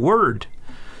carry the word.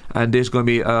 And there's going to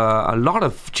be a lot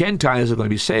of Gentiles are going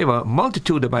to be saved, a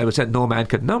multitude, the Bible said, no man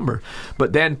could number.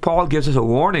 But then Paul gives us a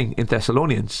warning in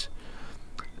Thessalonians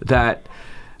that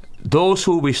those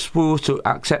who refuse to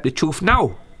accept the truth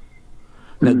now,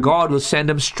 that God will send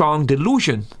them strong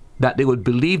delusion, that they would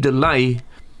believe the lie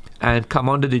and come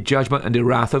under the judgment and the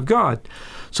wrath of God.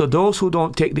 So those who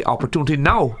don't take the opportunity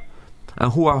now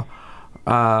and who are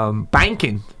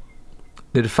banking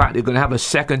the fact they're going to have a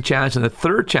second chance and a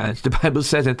third chance. The Bible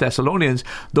says in Thessalonians,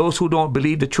 those who don't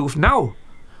believe the truth now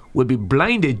will be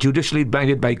blinded, judicially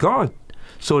blinded by God,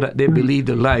 so that they believe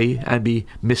the lie and be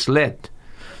misled.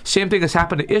 Same thing has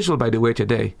happened to Israel, by the way,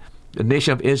 today. The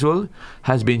nation of Israel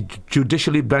has been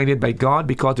judicially blinded by God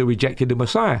because they rejected the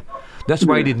Messiah. That's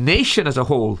why the nation as a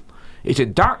whole is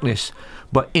in darkness,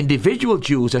 but individual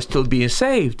Jews are still being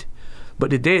saved. But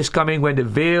the day is coming when the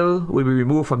veil will be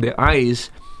removed from their eyes,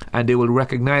 and they will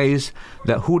recognize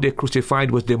that who they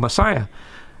crucified was the Messiah.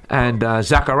 And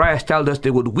Zacharias tells us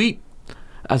they would weep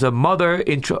as a mother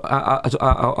in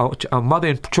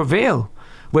travail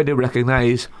when they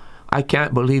recognize, I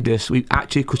can't believe this, we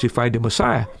actually crucified the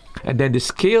Messiah. And then the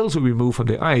scales will be removed from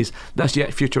their eyes. That's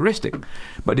yet futuristic.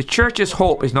 But the church's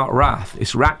hope is not wrath,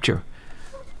 it's rapture.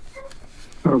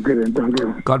 Okay, then, thank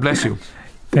you. God bless you.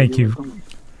 Thank you.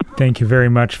 Thank you very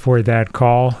much for that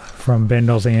call from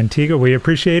Bendel's Antigua. We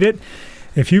appreciate it.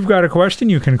 If you've got a question,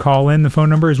 you can call in. The phone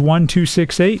number is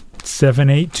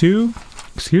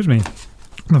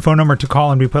 1-268-782. The phone number to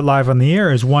call and be put live on the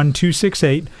air is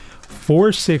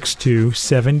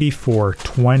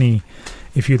 1-268-462-7420.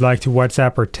 If you'd like to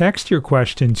WhatsApp or text your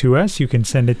question to us, you can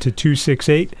send it to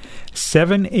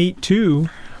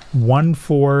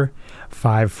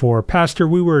 268-782-1454. Pastor,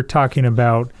 we were talking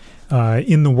about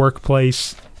in the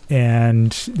workplace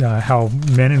and how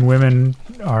men and women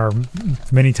are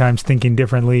many times thinking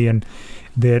differently, and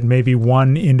that maybe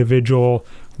one individual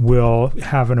will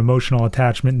have an emotional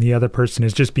attachment and the other person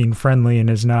is just being friendly and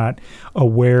is not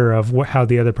aware of how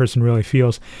the other person really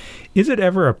feels. Is it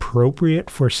ever appropriate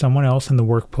for someone else in the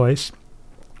workplace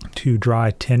to draw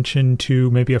attention to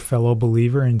maybe a fellow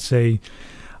believer and say,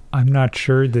 I'm not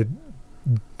sure that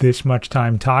this much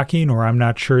time talking, or I'm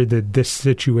not sure that this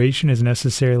situation is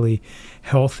necessarily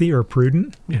healthy or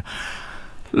prudent? Yeah.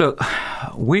 Look,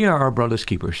 we are our brother's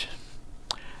keepers.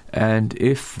 And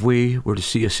if we were to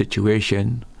see a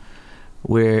situation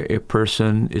where a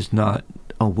person is not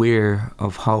aware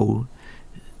of how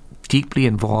deeply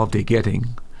involved they're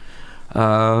getting,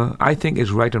 I think it's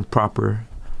right and proper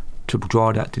to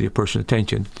draw that to the person's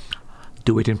attention.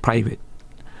 Do it in private.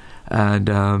 And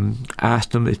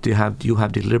ask them if you have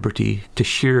the liberty to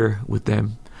share with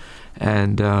them,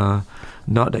 and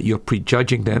not that you're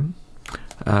prejudging them,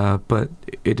 but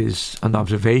it is an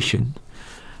observation.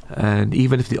 And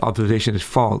even if the observation is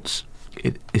false,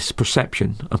 it is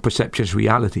perception, and perception is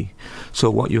reality. So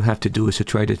what you have to do is to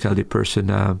try to tell the person,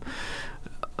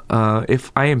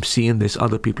 if I am seeing this,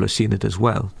 other people are seeing it as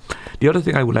well. The other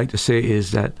thing I would like to say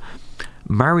is that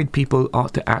married people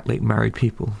ought to act like married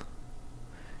people.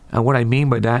 And what I mean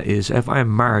by that is, if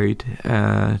I'm married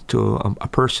to a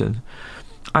person,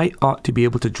 I ought to be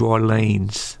able to draw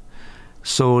lines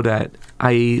so that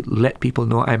I let people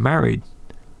know I'm married.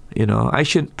 You know, I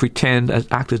shouldn't pretend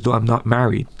act as though I'm not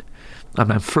married.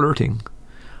 I'm flirting.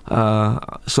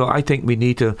 So I think we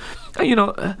need to,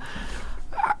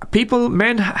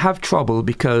 men have trouble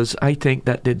because I think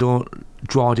that they don't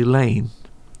draw the line.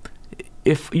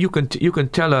 If you can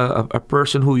tell a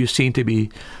person who you seem to be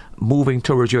moving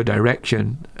towards your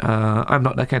direction, I'm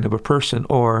not that kind of a person,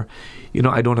 or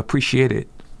I don't appreciate it.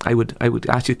 I would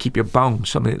ask you to keep your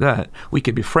bounds, something like that. We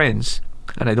could be friends,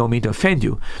 and I don't mean to offend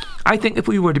you. I think if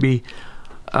we were to be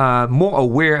more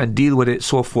aware and deal with it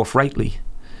so forthrightly,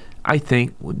 I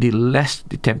think the less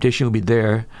the temptation will be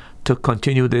there to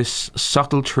continue this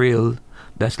subtle trail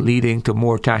that's leading to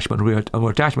more attachment.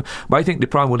 But I think the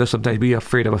problem with us sometimes, we are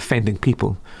afraid of offending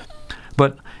people.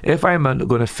 But if I'm going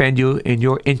to offend you in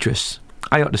your interests,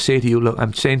 I ought to say to you, look,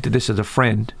 I'm saying to this as a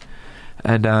friend,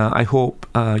 and I hope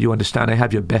you understand I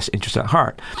have your best interest at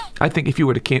heart. I think if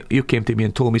you came to me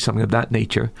and told me something of that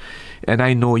nature, and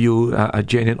I know you a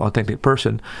genuine, authentic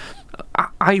person,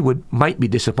 I might be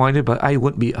disappointed, but I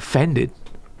wouldn't be offended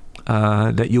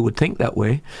that you would think that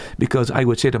way, because I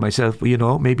would say to myself,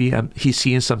 maybe he's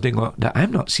seeing something that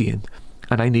I'm not seeing,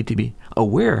 and I need to be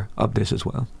aware of this as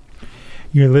well.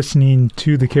 You're listening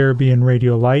to the Caribbean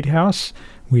Radio Lighthouse.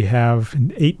 We have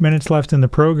 8 minutes left in the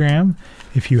program.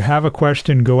 If you have a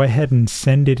question, go ahead and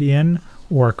send it in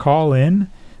or call in.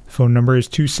 The phone number is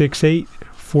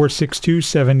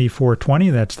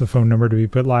 268-462-7420. That's the phone number to be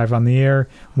put live on the air.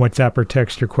 WhatsApp or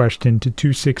text your question to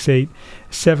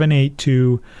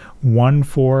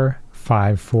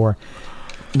 268-782-1454.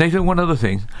 Nathan, one other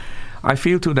thing. I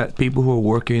feel too that people who are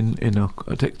working in a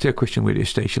Christian radio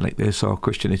station like this or a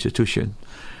Christian institution,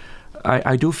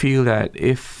 I do feel that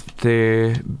if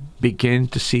they begin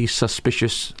to see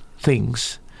suspicious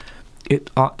things,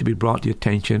 it ought to be brought to the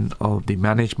attention of the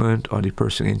management or the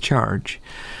person in charge.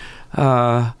 There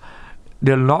are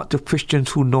lots of Christians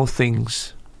who know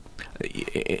things.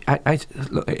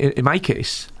 In my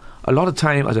case, a lot of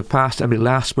time as a pastor, I'm the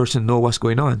last person to know what's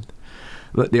going on.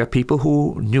 But there are people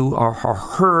who knew or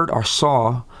heard or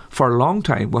saw for a long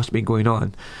time what's been going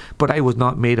on. But I was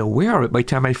not made aware of it. By the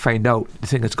time I find out, the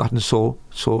thing has gotten so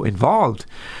involved.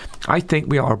 I think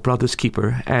we are our brother's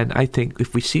keeper. And I think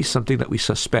if we see something that we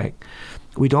suspect,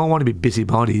 we don't want to be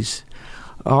busybodies.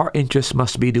 Our interest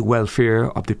must be the welfare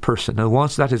of the person. And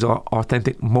once that is our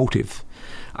authentic motive,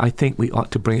 I think we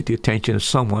ought to bring it to the attention of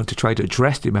someone to try to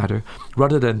address the matter,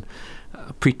 rather than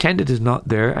pretend it is not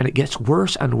there, and it gets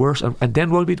worse and worse. And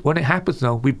then when it happens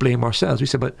now, we blame ourselves. We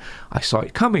say, but I saw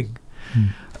it coming.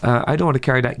 I don't want to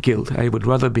carry that guilt. I would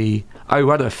rather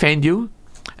offend you,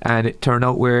 and it turn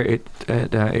out where it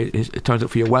turns out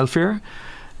for your welfare,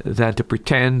 than to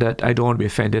pretend that I don't want to be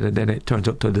offended, and then it turns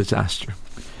out to a disaster.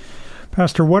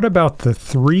 Pastor, what about the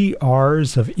 3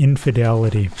 R's of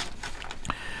infidelity?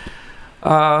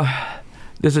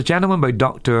 There's a gentleman by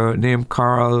doctor named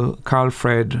Carl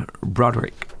Fred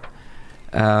Broderick,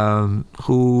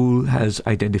 who has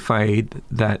identified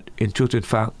that in truth, in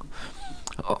fact,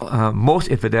 most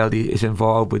infidelity is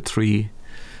involved with three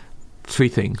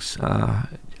things,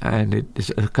 and it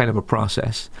is a kind of a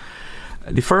process.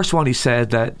 The first one, he said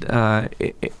that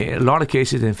in a lot of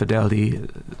cases in infidelity,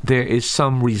 there is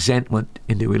some resentment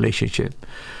in the relationship.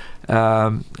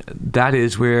 That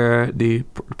is where the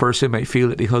person might feel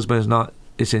that the husband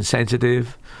is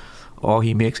insensitive, or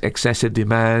he makes excessive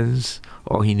demands,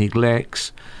 or he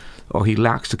neglects, or he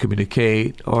lacks to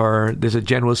communicate, or there's a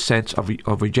general sense of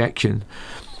rejection.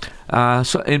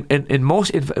 So in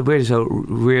most where there's a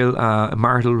real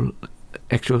marital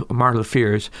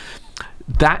affairs,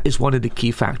 that is one of the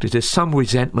key factors. There's some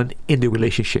resentment in the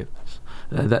relationship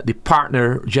that the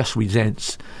partner just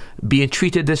resents. Being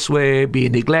treated this way,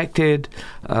 being neglected,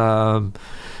 all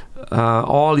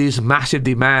these massive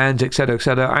demands, etc.,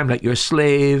 etc. I'm like your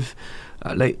slave.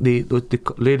 Like the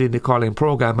lady in the calling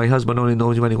program, my husband only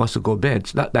knows when he wants to go to bed.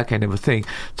 So that kind of a thing.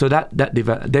 So then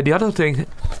the other thing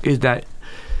is that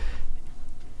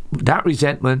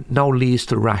resentment now leads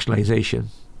to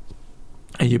rationalization.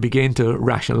 And you begin to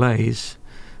rationalize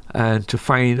and to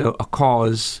find a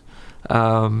cause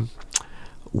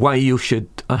why you should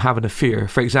have an affair.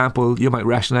 For example, you might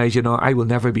rationalize, I will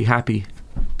never be happy.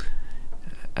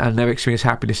 I'll never experience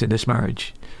happiness in this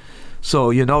marriage.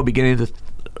 So you're now beginning to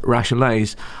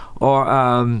rationalize. Or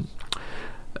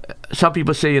some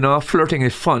people say, flirting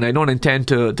is fun. I don't intend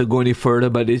to go any further,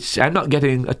 but I'm not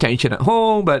getting attention at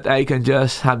home, but I can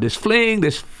just have this fling.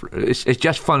 It's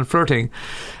just fun flirting.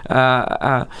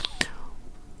 The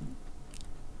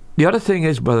other thing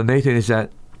is, Brother Nathan, is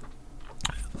that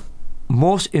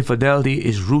most infidelity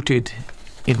is rooted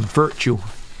in virtue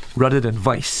rather than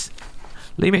vice.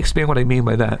 Let me explain what I mean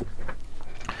by that.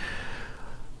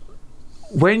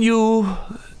 When you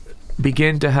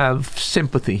begin to have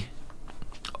sympathy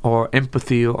or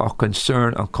empathy or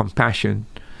concern or compassion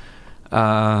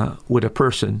with a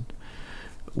person,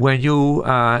 when you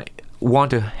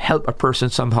want to help a person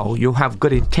somehow, you have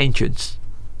good intentions.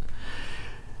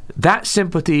 That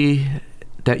sympathy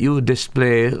that you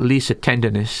display leads to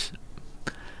tenderness.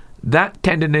 That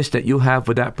tenderness that you have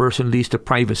with that person leads to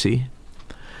privacy.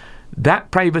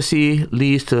 That privacy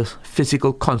leads to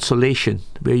physical consolation,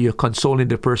 where you're consoling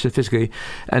the person physically,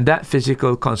 and that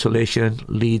physical consolation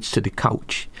leads to the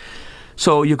couch.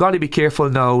 So you got to be careful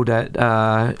now that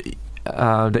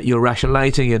that you're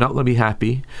rationalizing you're not going to be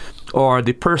happy, or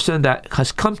the person that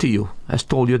has come to you has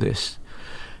told you this,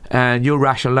 and you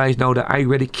rationalize now that I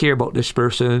really care about this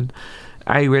person.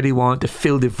 I really want to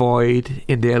fill the void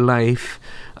in their life.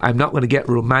 I'm not going to get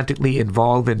romantically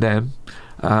involved in them,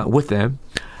 with them.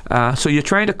 So you're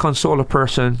trying to console a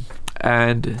person,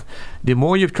 And the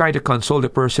more you try to console the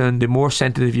person, the more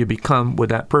sensitive you become with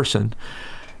that person.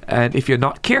 And if you're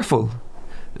not careful,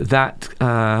 that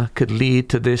could lead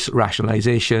to this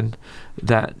rationalization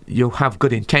that you have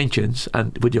good intentions,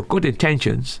 and with your good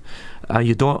intentions,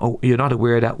 you're not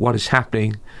aware that what is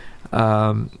happening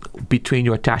between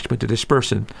your attachment to this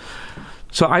person.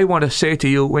 So I want to say to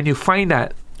you, when you find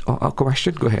that, a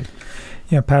question, go ahead.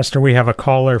 Yeah, Pastor, we have a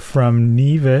caller from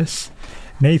Nevis.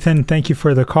 Nathan, thank you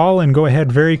for the call, and go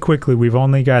ahead very quickly. We've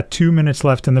only got 2 minutes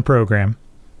left in the program.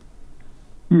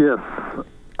 Yes,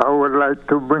 I would like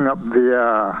to bring up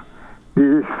the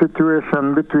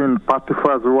situation between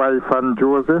Potiphar's wife and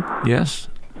Joseph. Yes.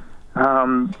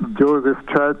 Joseph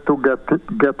tried to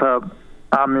Potiphar's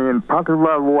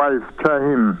wife tried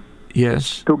him.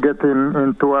 Yes. To get him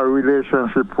into a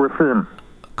relationship with him.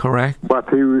 Correct. But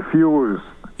he refused.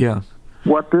 Yeah.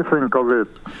 What do you think of it?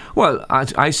 Well,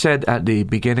 as I said at the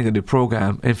beginning of the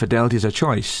program, infidelity is a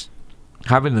choice.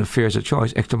 Having an affair is a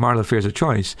choice. Extramarital affair is a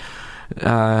choice.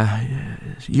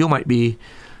 You might be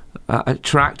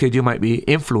attracted, you might be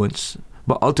influenced,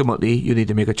 but ultimately you need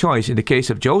to make a choice. In the case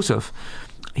of Joseph,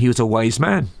 he was a wise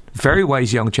man, very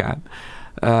wise young chap.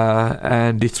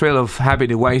 And the thrill of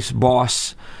having a wife's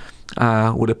boss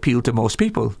would appeal to most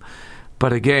people.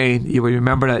 But again, you will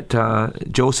remember that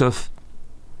Joseph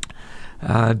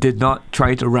did not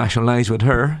try to rationalize with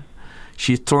her.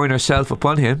 She's throwing herself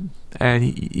upon him, and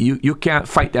you can't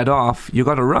fight that off. You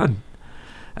got to run.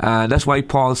 That's why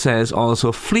Paul says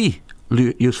also flee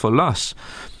useful lust.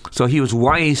 So he was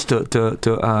wise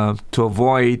to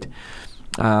avoid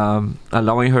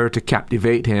allowing her to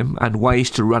captivate him, and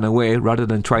wise to run away rather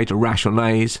than try to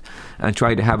rationalize and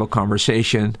try to have a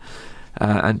conversation.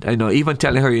 And even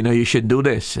telling her, you should do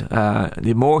this.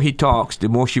 The more he talks, the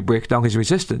more she breaks down his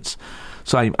resistance.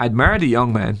 So I admire the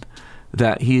young man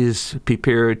that he is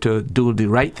prepared to do the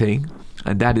right thing,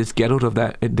 and that is get out of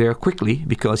that there quickly,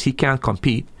 because he can't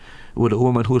compete with a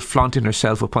woman who is flaunting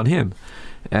herself upon him.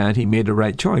 And he made the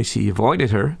right choice. He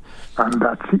avoided her. And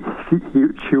that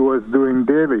she was doing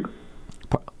daily.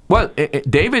 Well,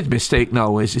 David's mistake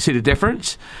now is, you see the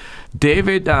difference?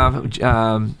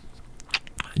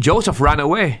 Joseph ran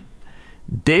away.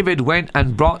 David went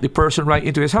and brought the person right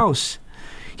into his house.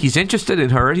 He's interested in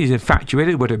her. He's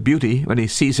infatuated with her beauty when he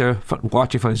sees her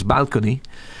watching from his balcony.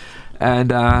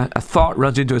 And a thought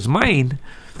runs into his mind.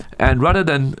 And rather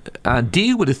than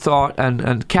deal with the thought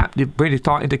and bring the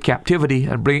thought into captivity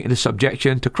and bring it into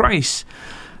subjection to Christ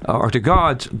or to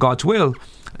God's will,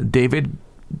 David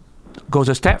goes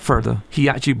a step further. He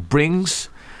actually brings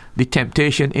the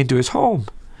temptation into his home.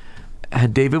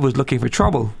 And David was looking for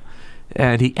trouble,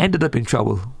 and he ended up in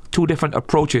trouble. Two different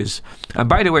approaches. And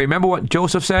by the way, remember what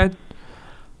Joseph said?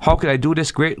 How could I do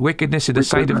this great wickedness in the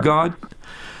sight of God?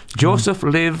 Joseph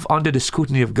lived under the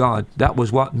scrutiny of God. That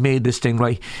was what made this thing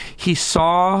right. He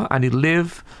saw and he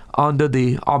lived under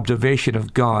the observation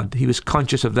of God. He was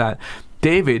conscious of that.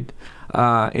 David,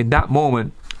 in that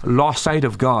moment, lost sight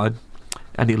of God,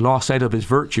 and he lost sight of his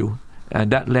virtue,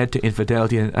 and that led to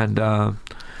infidelity and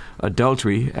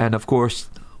adultery. And of course,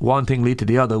 one thing led to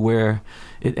the other, where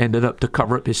it ended up to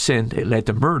cover up his sin. It led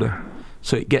to murder.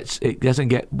 So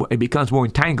it becomes more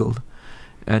entangled,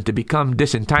 and to become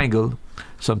disentangled,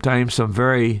 sometimes some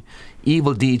very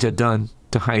evil deeds are done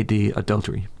to hide the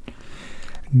adultery.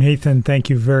 Nathan, thank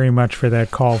you very much for that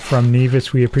call from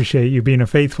Nevis. We appreciate you being a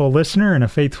faithful listener and a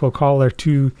faithful caller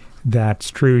to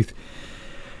That's Truth.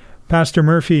 Pastor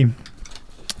Murphy,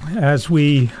 as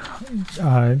we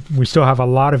still have a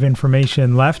lot of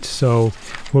information left, so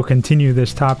we'll continue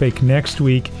this topic next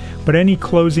week. But any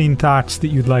closing thoughts that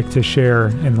you'd like to share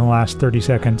in the last 30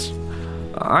 seconds?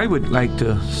 I would like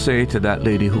to say to that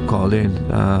lady who called in,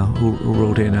 who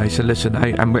wrote in, I said, listen,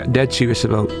 I'm dead serious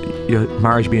about your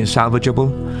marriage being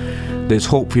salvageable. There's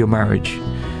hope for your marriage.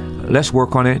 Let's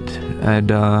work on it.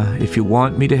 And if you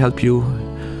want me to help you,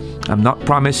 I'm not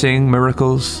promising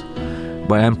miracles,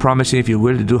 but I'm promising if you're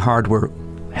willing to do hard work,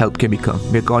 help can become.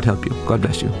 May God help you. God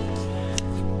bless you.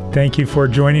 Thank you for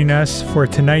joining us for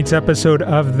tonight's episode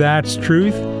of That's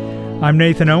Truth. I'm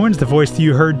Nathan Owens. The voice that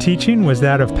you heard teaching was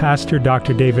that of Pastor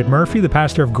Dr. David Murphy, the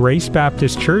pastor of Grace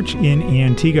Baptist Church in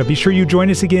Antigua. Be sure you join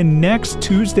us again next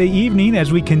Tuesday evening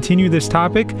as we continue this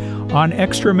topic on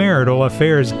extramarital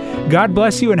affairs. God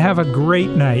bless you and have a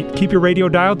great night. Keep your radio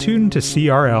dial tuned to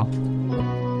CRL.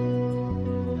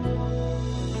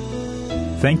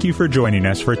 Thank you for joining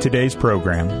us for today's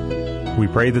program. We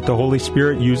pray that the Holy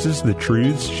Spirit uses the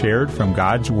truths shared from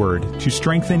God's Word to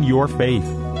strengthen your faith.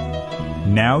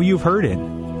 Now you've heard it.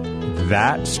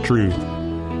 That's truth.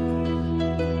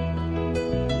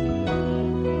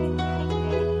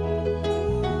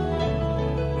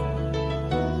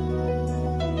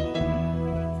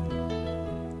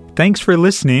 Thanks for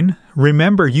listening.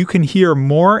 Remember, you can hear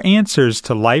more answers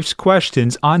to life's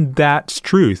questions on That's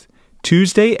Truth,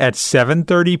 Tuesday at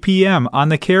 7:30 p.m. on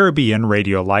the Caribbean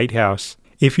Radio Lighthouse.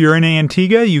 If you're in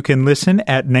Antigua, you can listen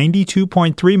at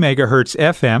 92.3 megahertz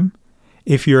FM.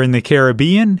 If you're in the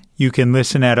Caribbean, you can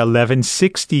listen at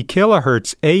 1160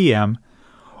 kilohertz AM,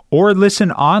 or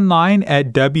listen online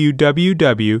at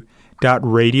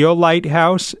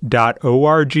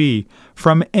www.radiolighthouse.org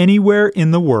from anywhere in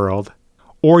the world.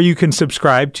 Or you can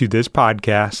subscribe to this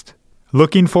podcast.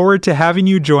 Looking forward to having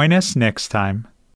you join us next time.